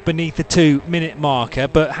quite got beneath the 2-minute marker,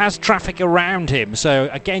 but has traffic around him. So,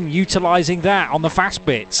 again, utilising that on the fast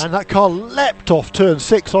bits. And that car leapt off turn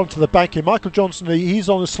 6 onto the banking. Michael Johnson, he's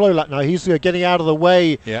on a slow lap now. He's getting out of the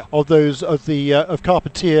way of those of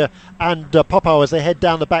Carpentier and Popo as they head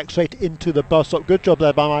down the back straight into the bus stop. Good job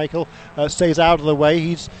there by Michael. Stays out of the way.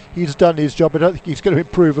 He's done his job. I don't think he's going to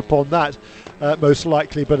improve upon that, most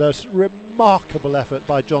likely. But a remarkable effort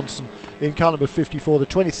by Johnson in car number 54, the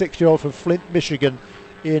 26-year-old from Flint, Michigan,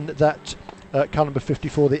 in that car number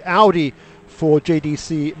 54, the Audi for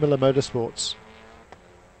JDC Miller Motorsports.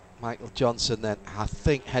 Michael Johnson then, I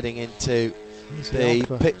think, heading into the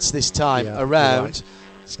pits this time around.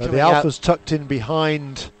 Right. The Alfa's tucked in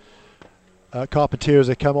behind Carpentier as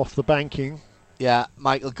they come off the banking. Yeah,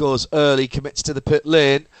 Michael goes early, commits to the pit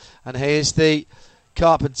lane, and here's the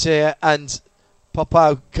Carpentier and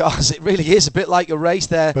Popo cars. It really is a bit like a race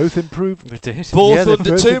there. Both improved. Both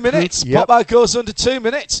under 2 minutes. Yep. Popo goes under 2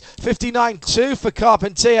 minutes. 59.2 for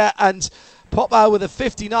Carpentier, and Popo with a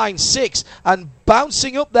 59.6. And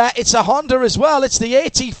bouncing up there, it's a Honda as well. It's the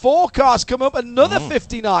 84 cars come up. Another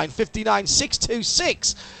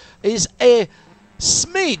 59.626 is a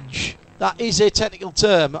smidge. That is a technical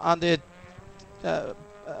term and a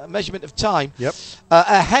measurement of time. Yep.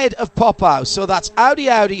 Ahead of Popo. So that's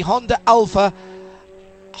Audi, Honda, Alfa.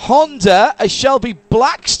 Honda, a Shelby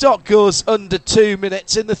Blackstock goes under 2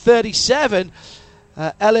 minutes in the 37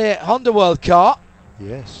 LA Honda World Car.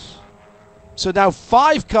 Yes. So now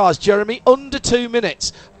 5 cars, Jeremy, under 2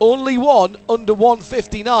 minutes. Only one under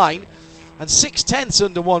 1:59 and 6/10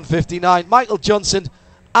 under 1:59. Michael Johnson,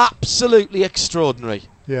 absolutely extraordinary.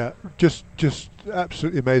 Yeah, just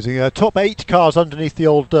absolutely amazing. Top 8 cars underneath the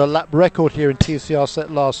old lap record here in TCR set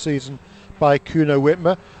last season by Kuno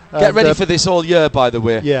Whitmer. Get ready for this all year, by the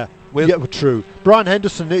way. Yeah, true. Brian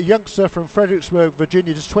Henderson, a youngster from Fredericksburg,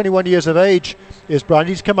 Virginia, just 21 years of age is Brian.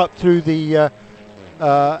 He's come up through the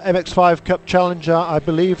MX5 Cup Challenger, I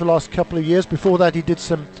believe, the last couple of years. Before that, he did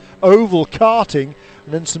some oval karting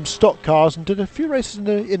and then some stock cars and did a few races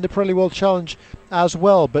in the Pirelli World Challenge as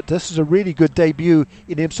well. But this is a really good debut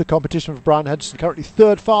in IMSA competition for Brian Henderson, currently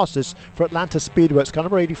third fastest for Atlanta Speedway. It's car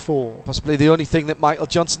number 84. Possibly the only thing that Michael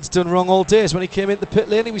Johnson's done wrong all day is when he came into the pit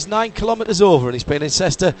lane, he was 9 kilometres over and he's been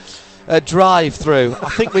assessed a drive-through. I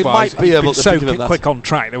think we might be able to pick that. Quick on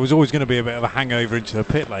track. There was always going to be a bit of a hangover into the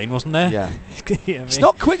pit lane, wasn't there? Yeah. He's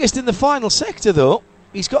not quickest in the final sector, though.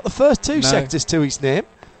 He's got the first 2 sectors to his name.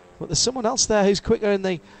 But there's someone else there who's quicker in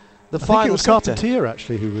the final sector. I think it was Carpentier,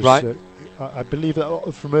 actually, who was... Right. I believe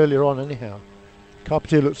that from earlier on, anyhow.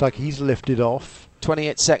 Carpentier looks like he's lifted off.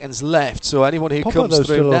 28 seconds left, so anyone who Popo comes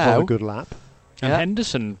through now... on a good lap. And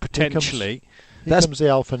Henderson, potentially... Here comes the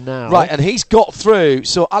Alfa now. Right, and he's got through,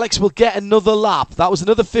 so Alex will get another lap. That was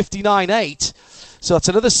another 59.8. So that's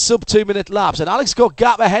another sub-2 minute lapse. And Alex got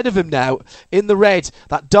gap ahead of him now in the red,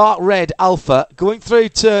 that dark red Alfa, going through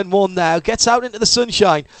turn 1 now, gets out into the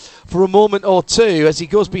sunshine for a moment or two as he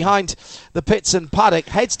goes behind the pits and paddock,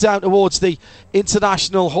 heads down towards the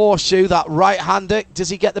International Horseshoe, that right-hander. Does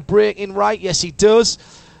he get the brake in right? Yes, he does.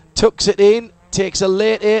 Tucks it in, takes a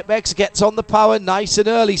late apex, gets on the power nice and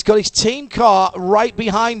early. He's got his team car right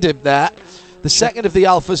behind him there. the second of the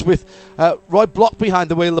Alphas with Roy Block behind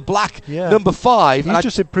the wheel, the black number 5. He's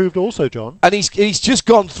just improved also, John. And he's just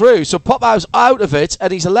gone through. So Popow's out of it,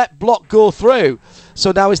 and he's let Block go through.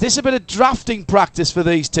 So now is this a bit of drafting practice for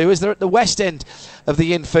these two as they're at the west end of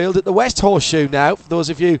the infield, at the West Horseshoe now, for those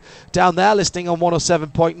of you down there listening on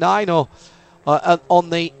 107.9 or on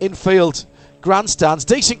the infield grandstands.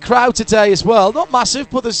 Decent crowd today as well. Not massive,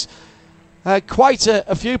 but there's quite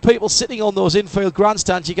a few people sitting on those infield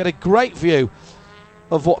grandstands. You get a great view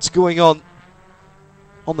of what's going on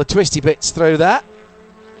the twisty bits through there.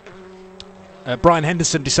 Brian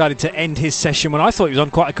Henderson decided to end his session when I thought he was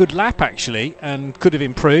on quite a good lap actually and could have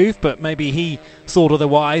improved, but maybe he thought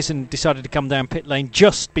otherwise and decided to come down pit lane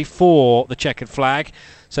just before the checkered flag.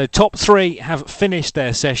 So top 3 have finished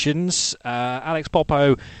their sessions. Alex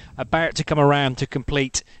Popo about to come around to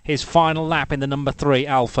complete his final lap in the number 3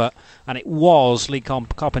 Alpha, and it was Lee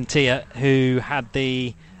Carpentier who had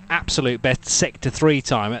the absolute best sector 3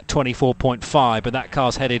 time at 24.5, but that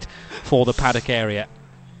car's headed for the paddock area.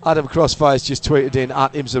 Adam Crossfire's just tweeted in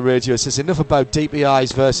at IMSA Radio, says enough about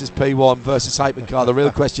DPIs versus P1 versus Hypercar. The real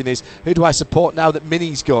question is, who do I support now that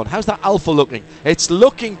Mini's gone? How's that Alpha looking? It's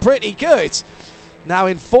looking pretty good. Now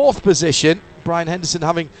in 4th position, Brian Henderson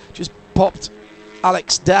having just popped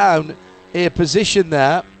Alex down a position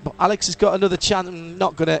there. But Alex has got another chance,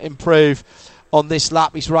 not going to improve on this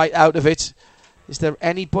lap. He's right out of it. Is there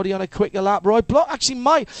anybody on a quicker lap? Roy Block actually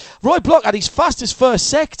Roy Block had his fastest first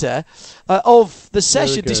sector of the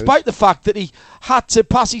session, despite the fact that he had to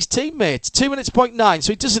pass his teammates. 2 minutes 0.9,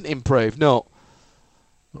 so he doesn't improve, no.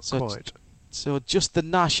 Not quite. So just the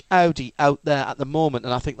Nash Audi out there at the moment,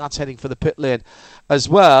 and I think that's heading for the pit lane as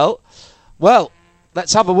well. Well,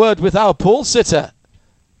 let's have a word with our pole sitter.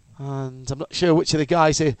 And I'm not sure which of the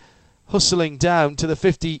guys are hustling down to the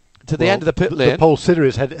 50... to the end of the pit lane. The pole sitter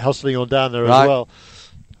is hustling on down there as well.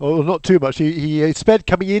 Well, not too much. He sped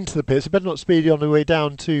coming into the pits. He better not speed on the way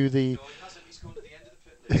down to the... No, he hasn't. He's gone to the end of the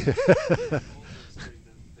pit lane.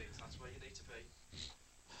 That's where you need to be.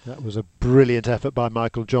 That was a brilliant effort by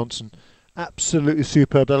Michael Johnson. Absolutely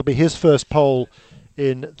superb. That'll be his first pole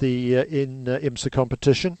in the IMSA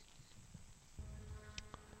competition.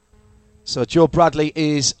 So Joe Bradley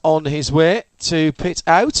is on his way to pit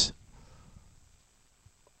out.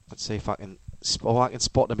 Let's see if I can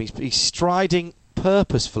spot him. He's striding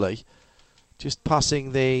purposefully, just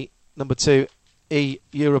passing the number 2 E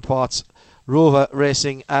Europarts Rover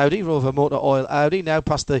Racing Audi, Rover Motor Oil Audi. Now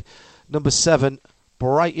past the number 7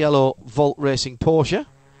 bright yellow Volt Racing Porsche.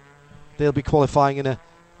 They'll be qualifying in a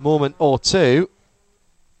moment or two.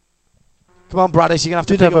 Come on, Braddis, you're going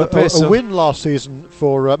to have to pick up the pace. A win last season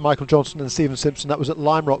for Michael Johnson and Stephen Simpson. That was at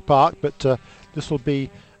Lime Rock Park, but this will be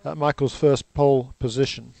Michael's first pole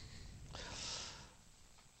position.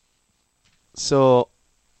 So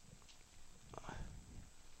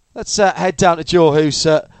let's head down to Joe, who's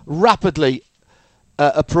rapidly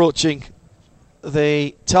approaching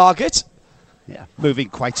the target. Yeah, moving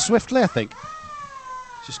quite swiftly, I think.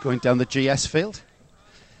 Just going down the GS field.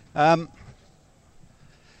 So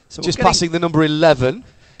just passing the number 11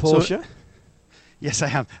 Porsche. Yes, I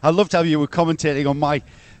am. I loved how you were commentating on my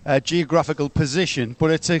geographical position,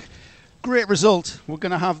 but it's a great result. We're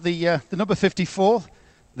going to have the number 54,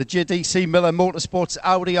 the JDC Miller Motorsports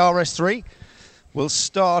Audi RS3. Will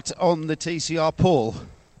start on the TCR pole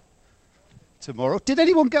tomorrow. Did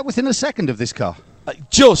anyone get within a second of this car?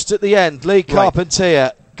 Just at the end, Lee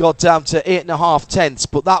Carpentier got down to 8.5 tenths,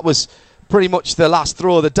 but that was pretty much the last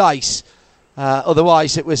throw of the dice.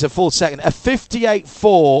 Otherwise, it was a full second. A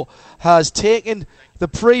 58.4 has taken the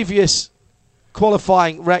previous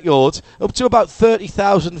qualifying record up to about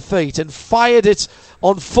 30,000 feet and fired it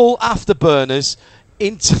on full afterburners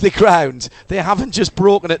into the ground. They haven't just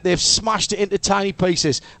broken it, they've smashed it into tiny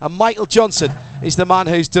pieces. And Michael Johnson is the man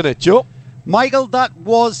who's done it. Joe? Michael, that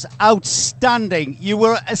was outstanding. You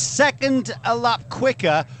were a second a lap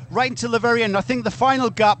quicker right until the very end. I think the final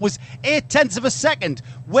gap was 8 tenths of a second.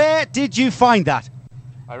 Where did you find that?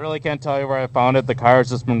 I really can't tell you where I found it. The car has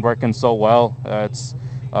just been working so well. It's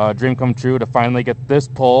a dream come true to finally get this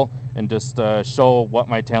pole and just show what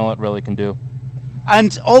my talent really can do.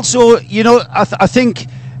 And also, you know, I think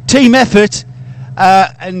team effort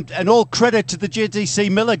and all credit to the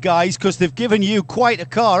JDC Miller guys, because they've given you quite a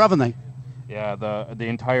car, haven't they? Yeah, the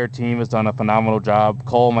entire team has done a phenomenal job.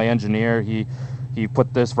 Cole, my engineer, he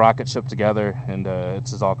put this rocket ship together, and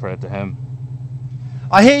it's just all credit to him.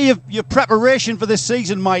 I hear your preparation for this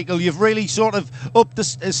season, Michael. You've really sort of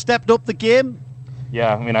stepped up the game.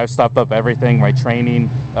 Yeah, I mean, I've stepped up everything, my training,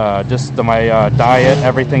 just my diet.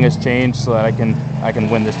 Everything has changed so that I can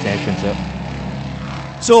win this championship.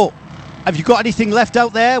 So, Have you got anything left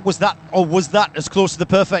out there? Was that as close to the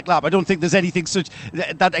perfect lap? I don't think there's anything such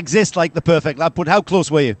that exists like the perfect lap, but how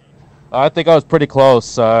close were you? I think I was pretty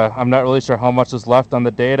close. I'm not really sure how much is left on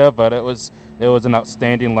the data, but it was an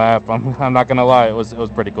outstanding lap. I'm not going to lie, it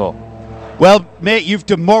was pretty cool. Well, mate, you've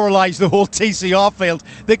demoralised the whole TCR field.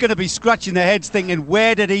 They're going to be scratching their heads thinking,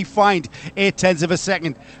 where did he find 0.8 of a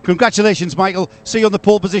second? Congratulations, Michael. See you on the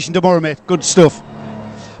pole position tomorrow, mate. Good stuff.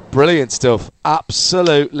 Brilliant stuff.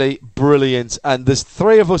 Absolutely brilliant. And there's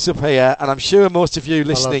three of us up here, and I'm sure most of you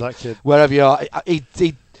listening, wherever you are,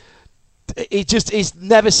 he's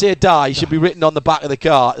never say die. He should be written on the back of the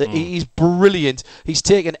car. He's brilliant. He's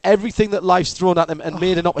taken everything that life's thrown at him and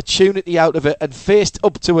made an opportunity out of it and faced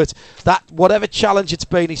up to it. That whatever challenge it's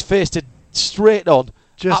been, he's faced it straight on.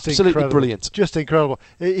 Just absolutely incredible. Brilliant. Just incredible.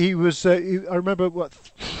 He was. I remember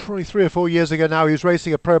probably 3 or 4 years ago now. He was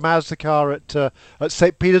racing a Pro Mazda car at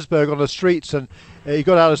St. Petersburg on the streets, and he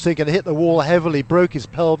got out of sync and hit the wall heavily, broke his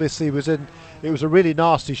pelvis. It was a really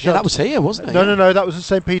nasty shot. Yeah, that was here, wasn't it? No, that was the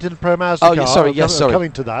St. Peter Pro Mazda car. Oh, sorry.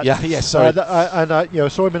 Coming to that. Yeah, sorry.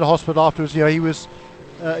 Saw him in the hospital afterwards. He was.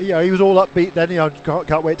 He was all upbeat then.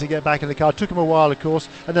 Can't wait to get back in the car. It took him a while, of course.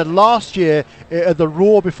 And then last year, at the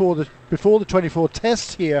Raw before the 24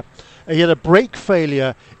 test here, he had a brake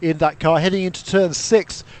failure in that car heading into turn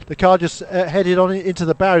 6. The car just headed on into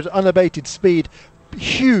the barriers, unabated speed,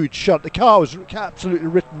 huge shot. The car was absolutely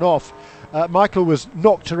written off. Michael was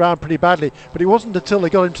knocked around pretty badly, but it wasn't until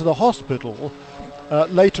they got him to the hospital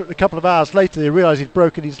later, a couple of hours later, they realised he'd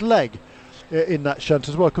broken his leg in that shunt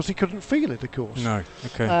as well, because he couldn't feel it, of course. No,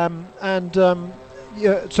 okay.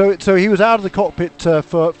 So he was out of the cockpit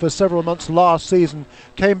for several months last season,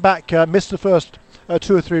 came back, missed the first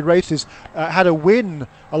 2 or 3 races, had a win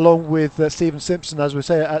along with Stephen Simpson, as we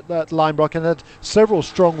say, at Limebrook, and had several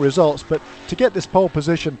strong results. But to get this pole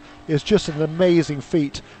position is just an amazing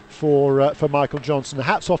feat for Michael Johnson.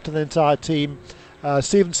 Hats off to the entire team.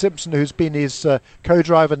 Stephen Simpson, who's been his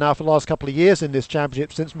co-driver now for the last couple of years in this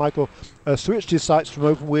championship since Michael switched his sights from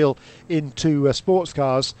open wheel into sports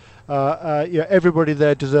cars. Everybody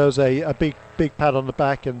there deserves a big pat on the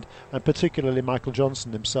back, and particularly Michael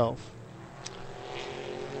Johnson himself.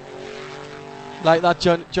 Like that,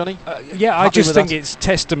 Johnny? Yeah, I just think it's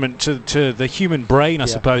testament to the human brain, I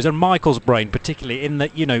suppose, and Michael's brain particularly, in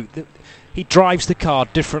that, he drives the car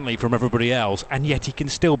differently from everybody else, and yet he can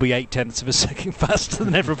still be 0.8 of a second faster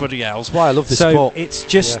than everybody else. That's why I love this sport. sport. So it's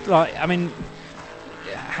just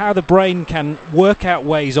how the brain can work out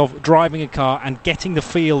ways of driving a car and getting the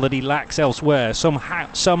feel that he lacks elsewhere,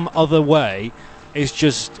 some other way, is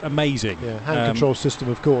just amazing. Yeah, hand control system,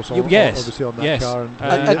 of course, obviously on that car.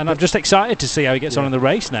 And I'm just excited to see how he gets on in the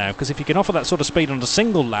race now, because if you can offer that sort of speed on a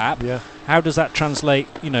single lap, how does that translate,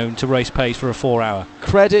 into race pace for a 4-hour?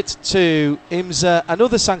 Credit to IMSA and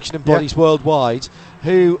other sanctioning bodies worldwide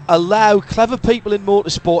who allow clever people in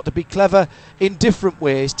motorsport to be clever in different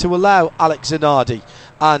ways, to allow Alex Zanardi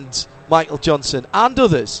and Michael Johnson and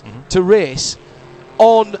others to race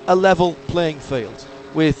on a level playing field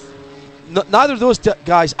with neither of those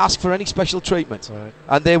guys ask for any special treatment,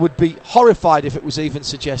 and they would be horrified if it was even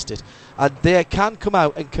suggested. And they can come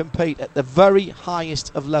out and compete at the very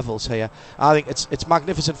highest of levels here. I think it's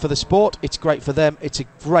magnificent for the sport. It's great for them. It's a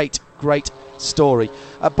great story.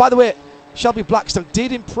 By the way, Shelby Blackstone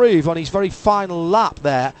did improve on his very final lap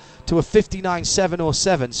there to a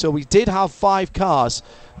 59.707. So we did have 5 cars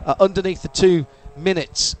underneath the 2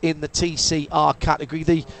 minutes in the TCR category.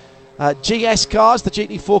 The GS cars, the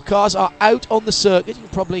GT4 cars, are out on the circuit. You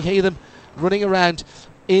can probably hear them running around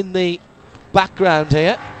in the background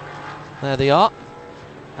here. There they are,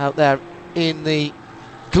 out there in the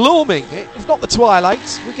gloaming, if not the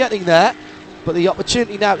twilight. We're getting there, but the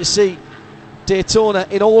opportunity now to see Daytona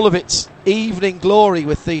in all of its evening glory,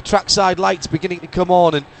 with the trackside lights beginning to come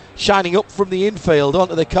on and shining up from the infield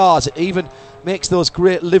onto the cars. It even makes those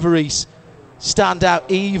great liveries stand out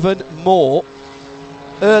even more.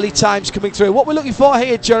 Early times coming through. What we're looking for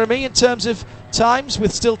here, Jeremy, in terms of times,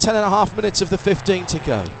 with still 10.5 minutes of the 15 to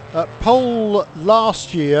go. Pole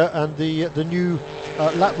last year, and the new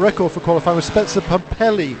lap record for qualifying was Spencer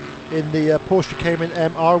Pumpelly in the Porsche Cayman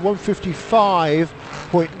MR,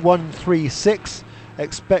 155.136.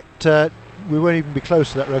 Expect we won't even be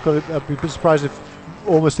close to that record. I'd be surprised if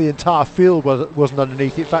almost the entire field wasn't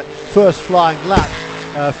underneath. In fact, first flying lap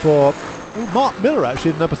for Mark Miller,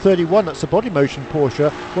 actually, number 31. That's the body motion Porsche,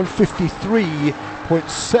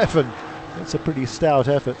 153.7. That's a pretty stout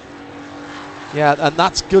effort. Yeah, and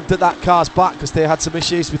that's good that car's back, because they had some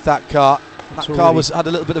issues with that car. That car had a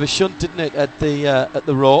little bit of a shunt, didn't it, at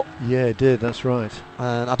the Raw? Yeah, it did. That's right.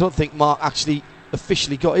 And I don't think Mark actually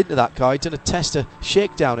officially got into that car. He'd done a tester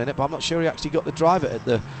shakedown in it, but I'm not sure he actually got the driver at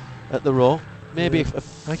the Raw. Maybe a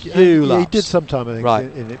few laps. He did sometime, I think, right.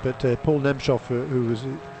 in it. But Paul Nemchoff, who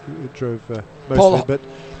drove most of it. But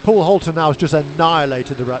Paul Holton now has just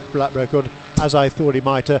annihilated the lap record, as I thought he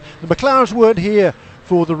might. The McLarens weren't here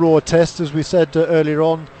for the Raw test, as we said earlier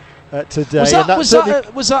on today. Was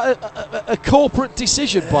that a corporate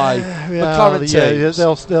decision by McLaren teams?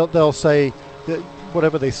 Yeah, they'll say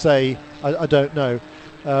whatever they say. I don't know,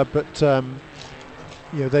 but.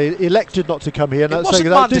 They elected not to come here. And it wasn't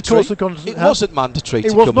mandatory. It wasn't mandatory.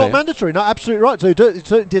 It was not mandatory. No, absolutely right. So it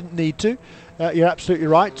certainly didn't need to. You're absolutely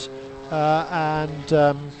right.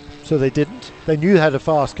 So they didn't. They knew they had a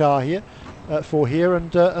fast car here,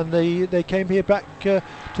 and they came here back to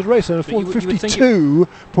the race. And a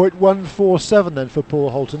 152.147 then for Paul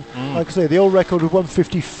Holton. Like I say, the old record was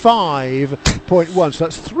 155.1. So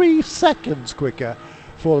that's 3 seconds quicker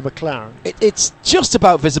for the McLaren. It's just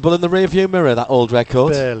about visible in the rearview mirror, that old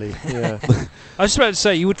record. Barely, yeah. I was about to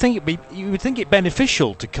say, you would think it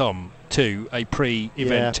beneficial to come to a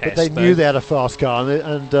pre-event test. But they knew they had a fast car,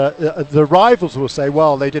 and the rivals will say,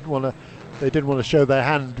 well, they didn't want to show their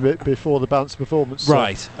hand before the bounce performance.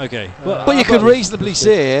 Right. Okay. But you could reasonably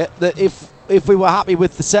say that if we were happy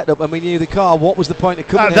with the setup and we knew the car, what was the point of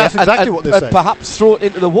coming that's exactly what they say. Perhaps throw it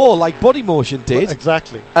into the wall like Body Motion did. Well,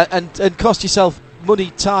 exactly. And cost yourself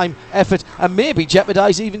money, time, effort, and maybe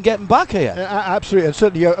jeopardise even getting back here. Absolutely, and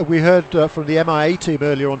certainly we heard from the MIA team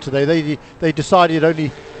earlier on today. They decided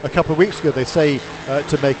only a couple of weeks ago. They say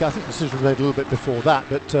to make. I think the decision was made a little bit before that,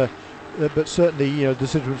 but certainly the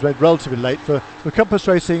decision was made relatively late for Compass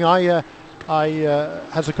Racing. I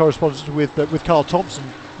had a correspondence with Carl Thompson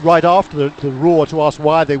right after the Raw to ask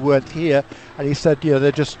why they weren't here, and he said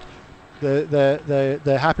they're just.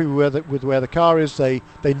 They're happy with where the car is. They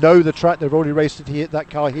know the track. They've already raced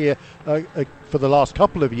that car here for the last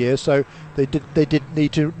couple of years. So they didn't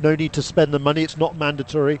need to spend the money. It's not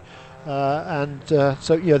mandatory, I mean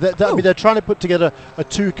they're trying to put together a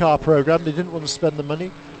 2-car program. They didn't want to spend the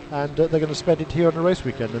money, and they're going to spend it here on the race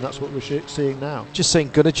weekend, and that's what we're seeing now. Just seeing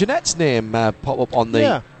Gunnar Jeanette's name pop up on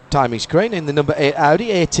the timing screen in the number 8 Audi,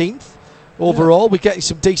 18th. Overall, we're getting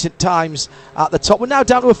some decent times at the top. We're now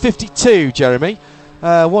down to a 52, Jeremy.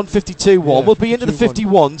 152.1. We'll be into the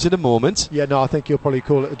 51s in a moment. Yeah, no, I think he'll probably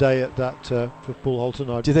call it a day at that for Paul Holton.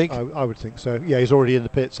 Do you think? I would think so. Yeah, he's already in the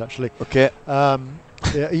pits, actually. Okay.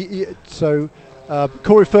 So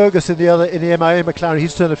Corey Fergus in the MIA McLaren,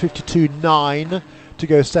 he's turned a 52.9 to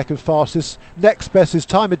go second fastest. Next best is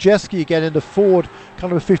Ty Majeski again in the Ford,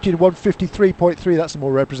 kind of a 153.3. That's a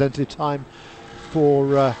more representative time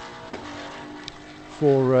for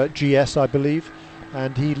GS, I believe,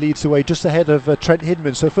 and he leads the way just ahead of Trent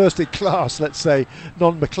Hindman. So first in class, let's say,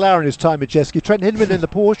 non-McLaren is Ty Majeski. Trent Hindman in the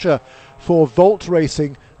Porsche for Volt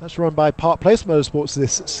Racing. That's run by Park Place Motorsports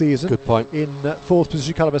this season. Good point. In fourth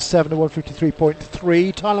position, caliber 7 to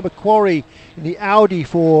 153.3. Tyler McQuarrie in the Audi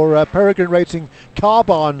for Peregrine Racing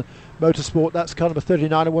Carbahn Motorsport. That's caliber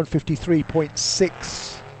 39 to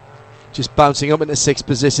 153.6. Just bouncing up into 6th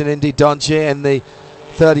position, Indy Donche in the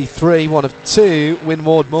 33, one of 2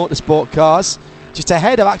 Winward Motorsport cars, just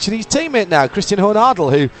ahead of actually his teammate now, Christian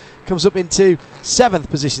Hornadel, who comes up into 7th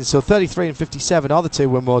position. So 33 and 57 are the 2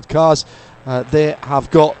 Winward cars. They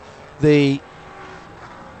have got the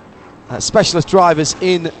specialist drivers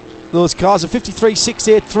in those cars, a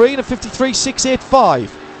 53.683 and a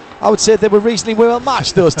 53.685. I would say they were reasonably well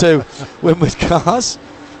matched, those 2 Winward cars.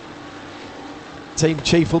 Team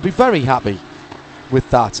chief will be very happy with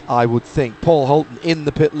that, I would think. Paul Holton in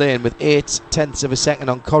the pit lane with 0.8 of a second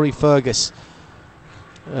on Corey Fergus.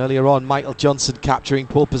 Earlier on, Michael Johnson capturing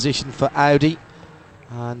pole position for Audi,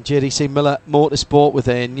 and JDC Miller Motorsport with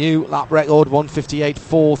a new lap record,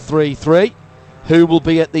 158.433. Who will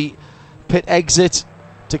be at the pit exit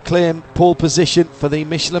to claim pole position for the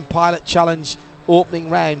Michelin Pilot Challenge opening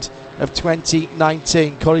round of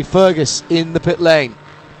 2019? Corey Fergus in the pit lane.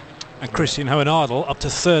 And Christian Hohenadel up to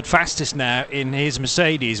 3rd fastest now in his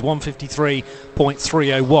Mercedes,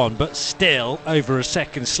 153.301, but still over a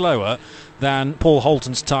second slower than Paul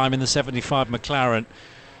Holton's time in the 75 McLaren.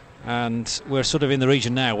 And we're sort of in the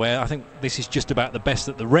region now where I think this is just about the best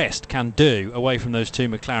that the rest can do away from those 2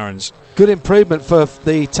 McLarens. Good improvement for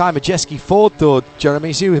the Ty Majeski Ford, though, Jeremy.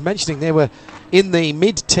 As you were mentioning, they were in the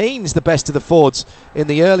mid-teens, the best of the Fords in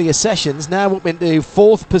the earlier sessions. Now up into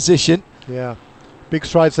 4th position. Yeah. Big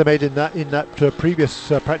strides they made in that previous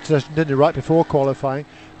practice session, didn't they, right before qualifying,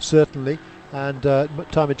 certainly. And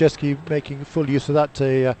Ty Majeski making full use of that.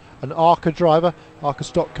 An ARCA driver, ARCA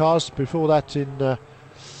stock cars. Before that, on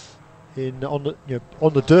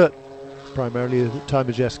the dirt primarily Ty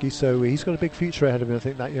Majeski, so he's got a big future ahead of him, I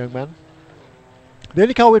think, that young man. The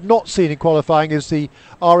only car we've not seen in qualifying is the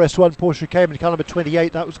RS1 Porsche Cayman, car number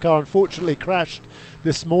 28. That was car unfortunately crashed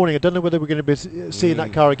this morning. I don't know whether we're going to be seeing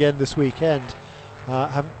that car again this weekend.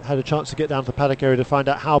 Haven't had a chance to get down to the paddock area to find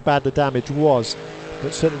out how bad the damage was,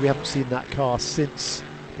 but certainly we haven't seen that car since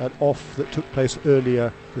that off that took place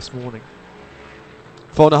earlier this morning.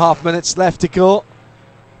 4.5 minutes left to go.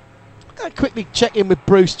 I'm going to quickly check in with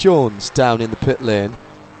Bruce Jones down in the pit lane,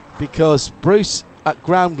 because Bruce at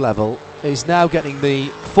ground level is now getting the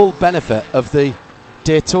full benefit of the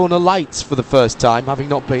Daytona lights for the first time, having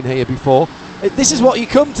not been here before. This is what you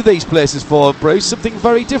come to these places for, Bruce, something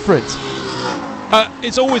very different.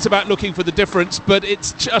 It's always about looking for the difference, but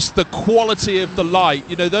it's just the quality of the light.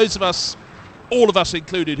 You know, those of us, all of us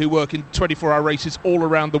included, who work in 24-hour races all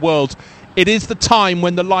around the world, it is the time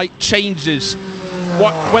when the light changes,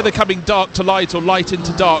 whether coming dark to light or light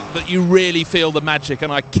into dark, that you really feel the magic,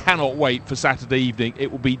 and I cannot wait for Saturday evening.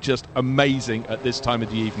 It will be just amazing at this time of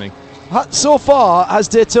the evening. So far, has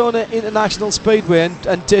Daytona International Speedway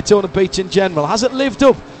and Daytona Beach in general, has it lived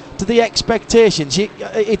up to the expectations?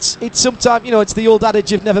 It's sometimes, you know, it's the old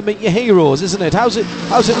adage of never meet your heroes, isn't it? How's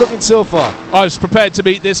it looking so far? I was prepared to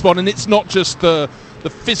meet this one, and it's not just the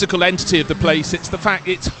physical entity of the place, it's the fact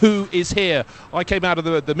it's who is here. I came out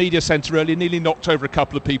of the media centre earlier, nearly knocked over a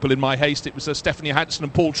couple of people in my haste. It was Stephanie Hansen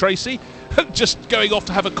and Paul Tracy just going off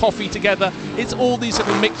to have a coffee together. It's all these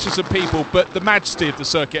little mixtures of people, but the majesty of the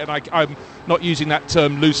circuit, and I'm not using that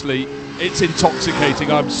term loosely, it's intoxicating.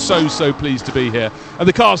 I'm so pleased to be here, and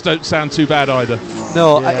the cars don't sound too bad either.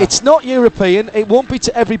 No, it's not European. It won't be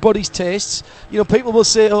to everybody's tastes. You know, people will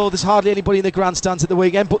say, oh, there's hardly anybody in the grandstands at the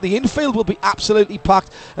weekend, but the infield will be absolutely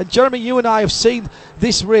packed. And Jeremy, you and I have seen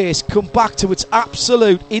this race come back to its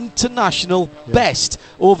absolute international best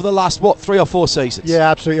over the last 3 or 4 seasons. Yeah,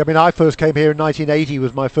 absolutely. I mean, I first came here in 1980,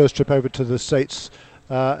 was my first trip over to the States,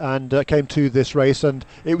 and came to this race, and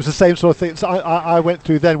it was the same sort of thing. So I went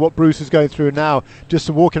through then what Bruce is going through now, just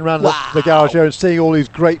walking around the garage here and seeing all these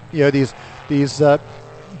great, you know, these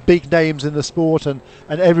big names in the sport, and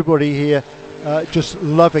everybody here just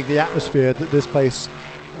loving the atmosphere that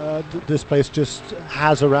this place just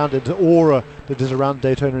has around it, the aura that is around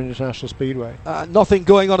Daytona International Speedway. Nothing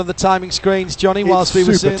going on the timing screens, Johnny, whilst we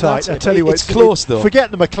were seeing tight. that. I tell you what, it's close though.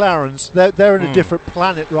 Forget the McLarens, they're in a different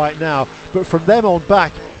planet right now, but from them on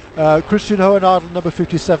back, Christian Hohenadel, number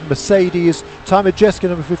 57 Mercedes, Ty Majeski,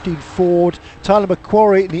 number 15 Ford, Tyler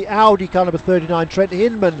McQuarrie in the Audi, car number 39, Trent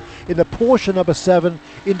Hinman in the Porsche, number 7,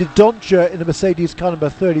 Indy Dontje in the Mercedes, car number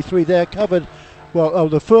 33. They're covered,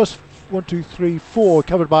 the first 1, 2, 3, 4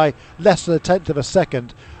 covered by less than a tenth of a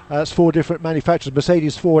second. That's 4 different manufacturers: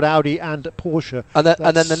 Mercedes, Ford, Audi, and Porsche. And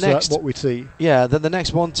then the next, what we see. Yeah, then the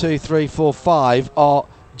next 1, 2, 3, 4, 5 are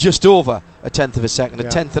just over a tenth of a second, a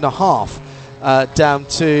tenth and a half, down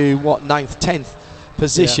to 9th, 10th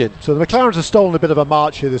position. Yeah. So the McLarens have stolen a bit of a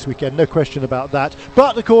march here this weekend, no question about that.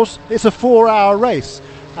 But of course, it's a 4-hour race.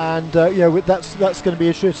 And that's going to be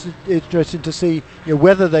interesting to see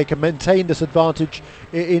whether they can maintain this advantage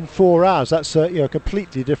in 4 hours. That's a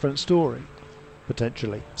completely different story,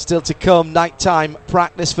 potentially. Still to come, nighttime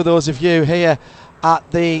practice for those of you here at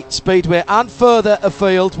the Speedway and further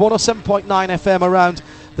afield. 107.9 FM around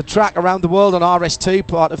the track, around the world on RS2,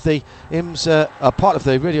 part of the part of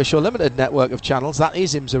the Radio Show Limited network of channels. That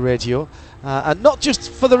is IMSA Radio, and not just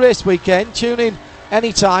for the race weekend. Tune in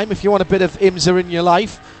anytime if you want a bit of IMSA in your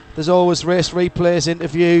life. There's always race replays,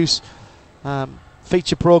 interviews,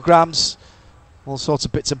 feature programmes, all sorts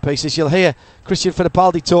of bits and pieces. You'll hear Christian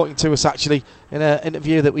Fittipaldi talking to us actually in an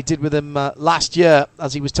interview that we did with him last year,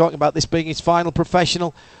 as he was talking about this being his final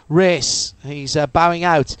professional race. He's bowing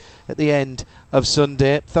out at the end of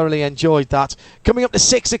Sunday. Thoroughly enjoyed that. Coming up to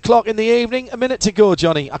 6 o'clock in the evening, a minute to go,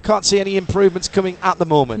 Johnny. I can't see any improvements coming at the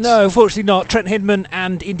moment. No, unfortunately not. Trent Hinman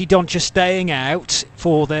and Indy Dontje staying out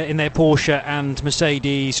in their Porsche and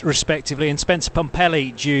Mercedes respectively, and Spencer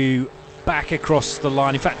Pumpelly due back across the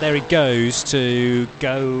line. In fact, there he goes to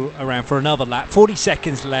go around for another lap. 40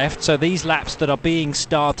 seconds left, so these laps that are being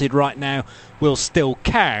started right now will still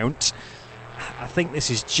count. I think this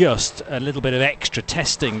is just a little bit of extra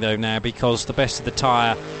testing though now, because the best of the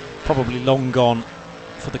tyre probably long gone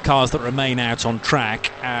for the cars that remain out on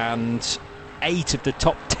track, and 8 of the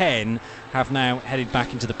top 10 have now headed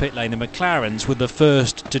back into the pit lane. The McLarens were the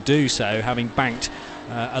first to do so, having banked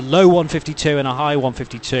a low 152 and a high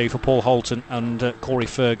 152 for Paul Holton and Corey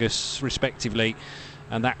Fergus respectively,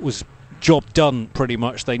 and that was job done pretty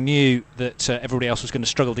much. They knew that everybody else was going to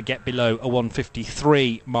struggle to get below a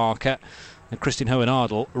 153 marker. And Christian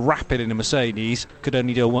Hohenadel, rapid in a Mercedes, could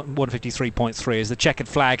only do a 153.3 as the checkered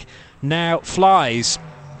flag now flies.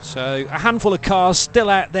 So a handful of cars still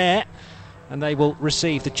out there, and they will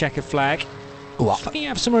receive the checkered flag. Looking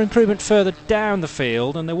at some more improvement further down the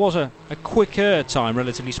field, and there was a quicker time,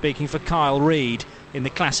 relatively speaking, for Kyle Reid in the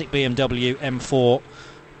classic BMW M4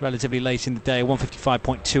 relatively late in the day,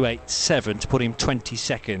 155.287 to put him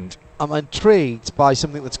 22nd. I'm intrigued by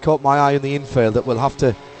something that's caught my eye in the infield that we'll have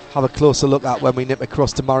to have a closer look at when we nip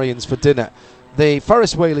across to Marion's for dinner. The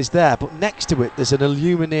Ferris wheel is there, but next to it there's an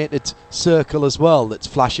illuminated circle as well that's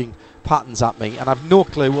flashing patterns at me, and I've no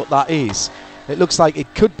clue what that is. It looks like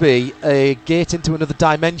it could be a gate into another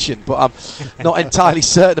dimension, but I'm not entirely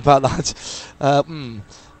certain about that.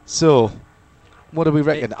 So, what do we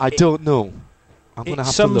reckon? I don't know. I'm going to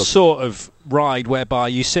have to look. Some sort of ride whereby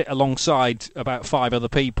you sit alongside about 5 other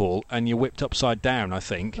people and you're whipped upside down, I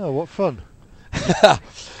think. Oh, what fun.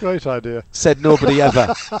 Great idea. Said nobody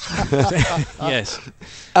ever. Yes.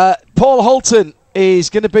 Paul Holton is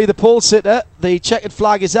going to be the pole sitter. The checkered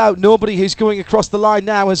flag is out. Nobody who's going across the line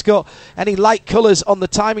now has got any light colours on the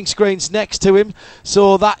timing screens next to him.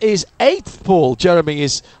 So that is 8th pole. Jeremy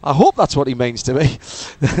is, I hope that's what he means to me,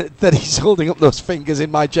 that he's holding up those fingers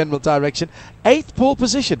in my general direction. 8th pole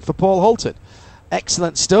position for Paul Holton.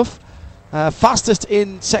 Excellent stuff. Fastest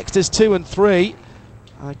in sectors 2 and 3.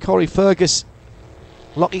 Corey Fergus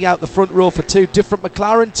locking out the front row for 2 different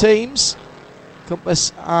McLaren teams,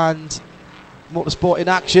 Compass and Motorsport in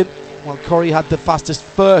Action, while Corey had the fastest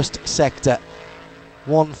first sector,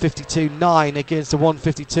 152.9 against a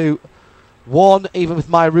 152.1. Even with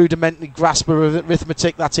my rudimentary grasp of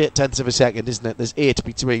arithmetic, that's 0.8 of a second, isn't it? There's 8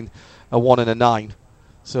 between a 1 and a 9.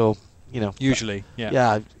 So, usually, yeah.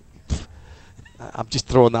 Yeah, I'm just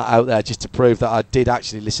throwing that out there just to prove that I did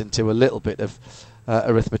actually listen to a little bit of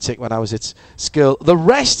arithmetic when I was at school. The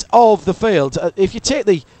rest of the field, if you take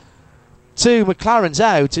the 2 McLarens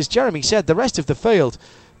out, as Jeremy said, the rest of the field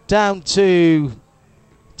down to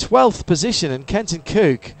 12th position, and Kenton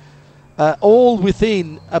Koch all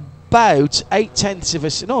within about 0.8 of a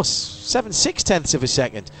 6/10 of a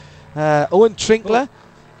second. Owen Trinkler. Well,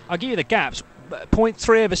 I'll give you the gaps.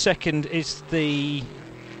 0.3 of a second is the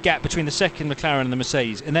gap between the second McLaren and the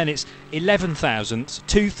Mercedes, and then it's 11 thousandths,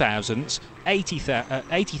 2 thousandths, 80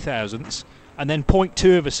 thousandths, and then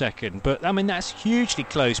 0.2 of a second. But I mean, that's hugely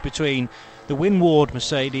close between the Winward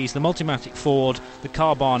Mercedes, the Multimatic Ford, the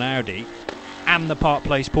Carbahn Audi, and the Park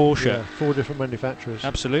Place Porsche. Yeah, 4 different manufacturers.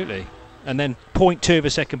 Absolutely. And then 0.2 of a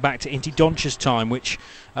second back to Inti Donch's time, which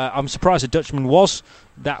I'm surprised the Dutchman was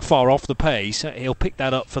that far off the pace. He'll pick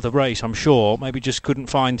that up for the race, I'm sure. Maybe just couldn't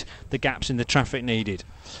find the gaps in the traffic needed.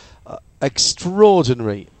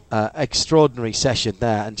 Extraordinary session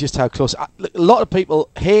there, and just how close. A lot of people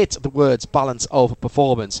hate the words balance over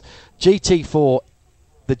performance. GT4,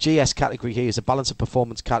 the GS category here, is a balance of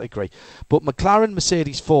performance category, but McLaren,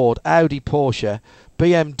 Mercedes, Ford, Audi, Porsche,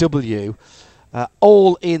 BMW,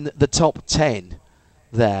 all in the top 10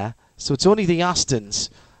 there. So it's only the Astons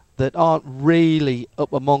that aren't really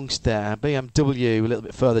up amongst there. BMW a little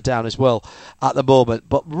bit further down as well at the moment,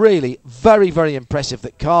 but really very, very impressive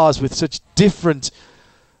that cars with such different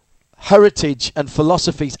heritage and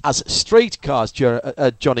philosophies as street cars,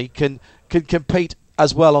 Johnny, can compete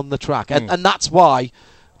as well on the track, and that's why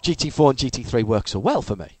GT4 and GT3 work so well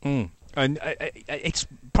for me. And it's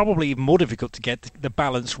probably even more difficult to get the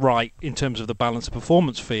balance right in terms of the balance of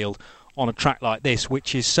performance field on a track like this,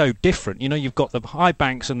 which is so different. You've got the high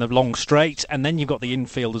banks and the long straights, and then you've got the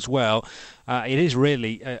infield as well. It is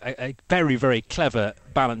really a very, very clever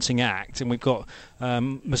balancing act, and we've got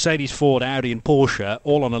Mercedes, Ford, Audi and Porsche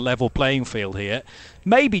all on a level playing field here,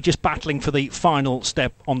 maybe just battling for the final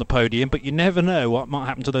step on the podium, but you never know what might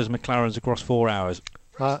happen to those McLarens across 4 hours.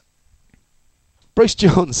 Bruce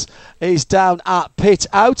Jones is down at pit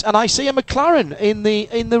out, and I see a McLaren in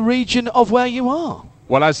the region of where you are.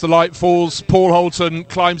 Well, as the light falls, Paul Holton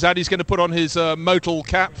climbs out. He's going to put on his Motul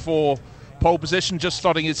cap for pole position, just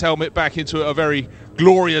slotting his helmet back into a very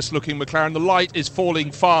glorious-looking McLaren. The light is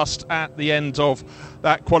falling fast at the end of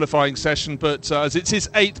that qualifying session, but as it's his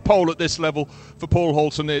 8th pole at this level for Paul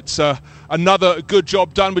Holton, it's another good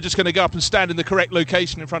job done. We're just going to go up and stand in the correct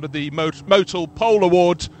location in front of the Motul Pole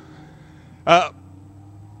Award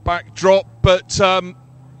backdrop. But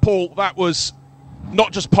Paul, that was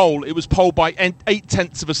not just pole, it was pole by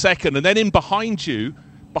 0.8 of a second, and then in behind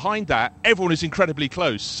that, everyone is incredibly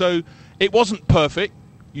close. So it wasn't perfect.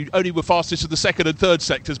 You only were fastest in the second and third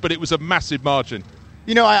sectors, but it was a massive margin.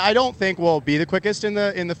 I don't think we'll be the quickest in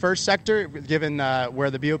the first sector, given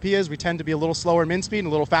where the BOP is. We tend to be a little slower in min speed and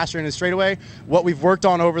a little faster in the straightaway. What we've worked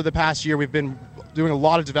on over the past year, we've been doing a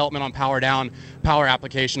lot of development on power down, power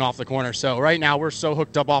application off the corner. So right now we're so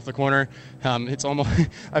hooked up off the corner. It's almost,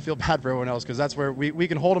 I feel bad for everyone else because that's where we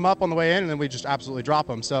can hold them up on the way in and then we just absolutely drop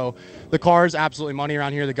them. So the car is absolutely money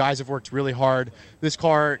around here. The guys have worked really hard. This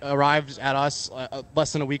car arrived at us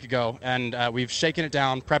less than a week ago, and we've shaken it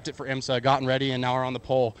down, prepped it for IMSA, gotten ready, and now we're on the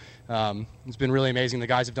pole. It's been really amazing. The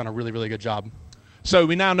guys have done a really, really good job. So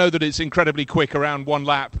we now know that it's incredibly quick, around one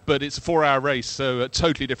lap, but it's a 4-hour race, so a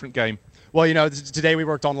totally different game. Well, today we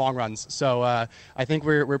worked on long runs, so I think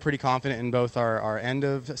we're pretty confident in both our end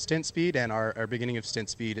of stint speed and our beginning of stint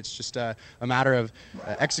speed. It's just a matter of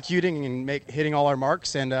executing and hitting all our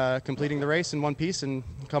marks and completing the race in one piece and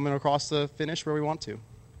coming across the finish where we want to.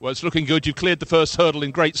 Well, it's looking good. You've cleared the first hurdle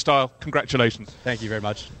in great style. Congratulations. Thank you very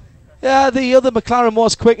much. Yeah, the other McLaren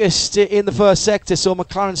was quickest in the first sector, so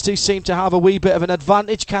McLarens do seem to have a wee bit of an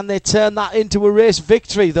advantage. Can they turn that into a race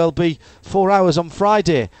victory? There'll be 4 hours on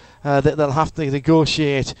Friday that they'll have to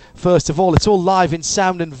negotiate. First of all, it's all live in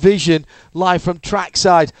sound and vision, live from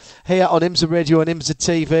trackside here on IMSA Radio and IMSA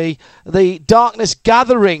TV. The darkness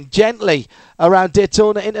gathering gently around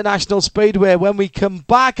Daytona International Speedway. When we come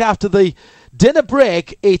back after the dinner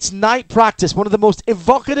break, it's night practice, one of the most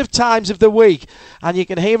evocative times of the week, and you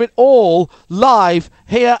can hear it all live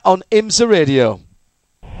here on IMSA Radio.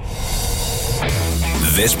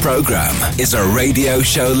 This program is a Radio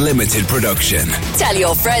Show Limited production. Tell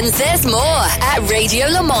your friends there's more at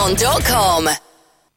radiolemans.com.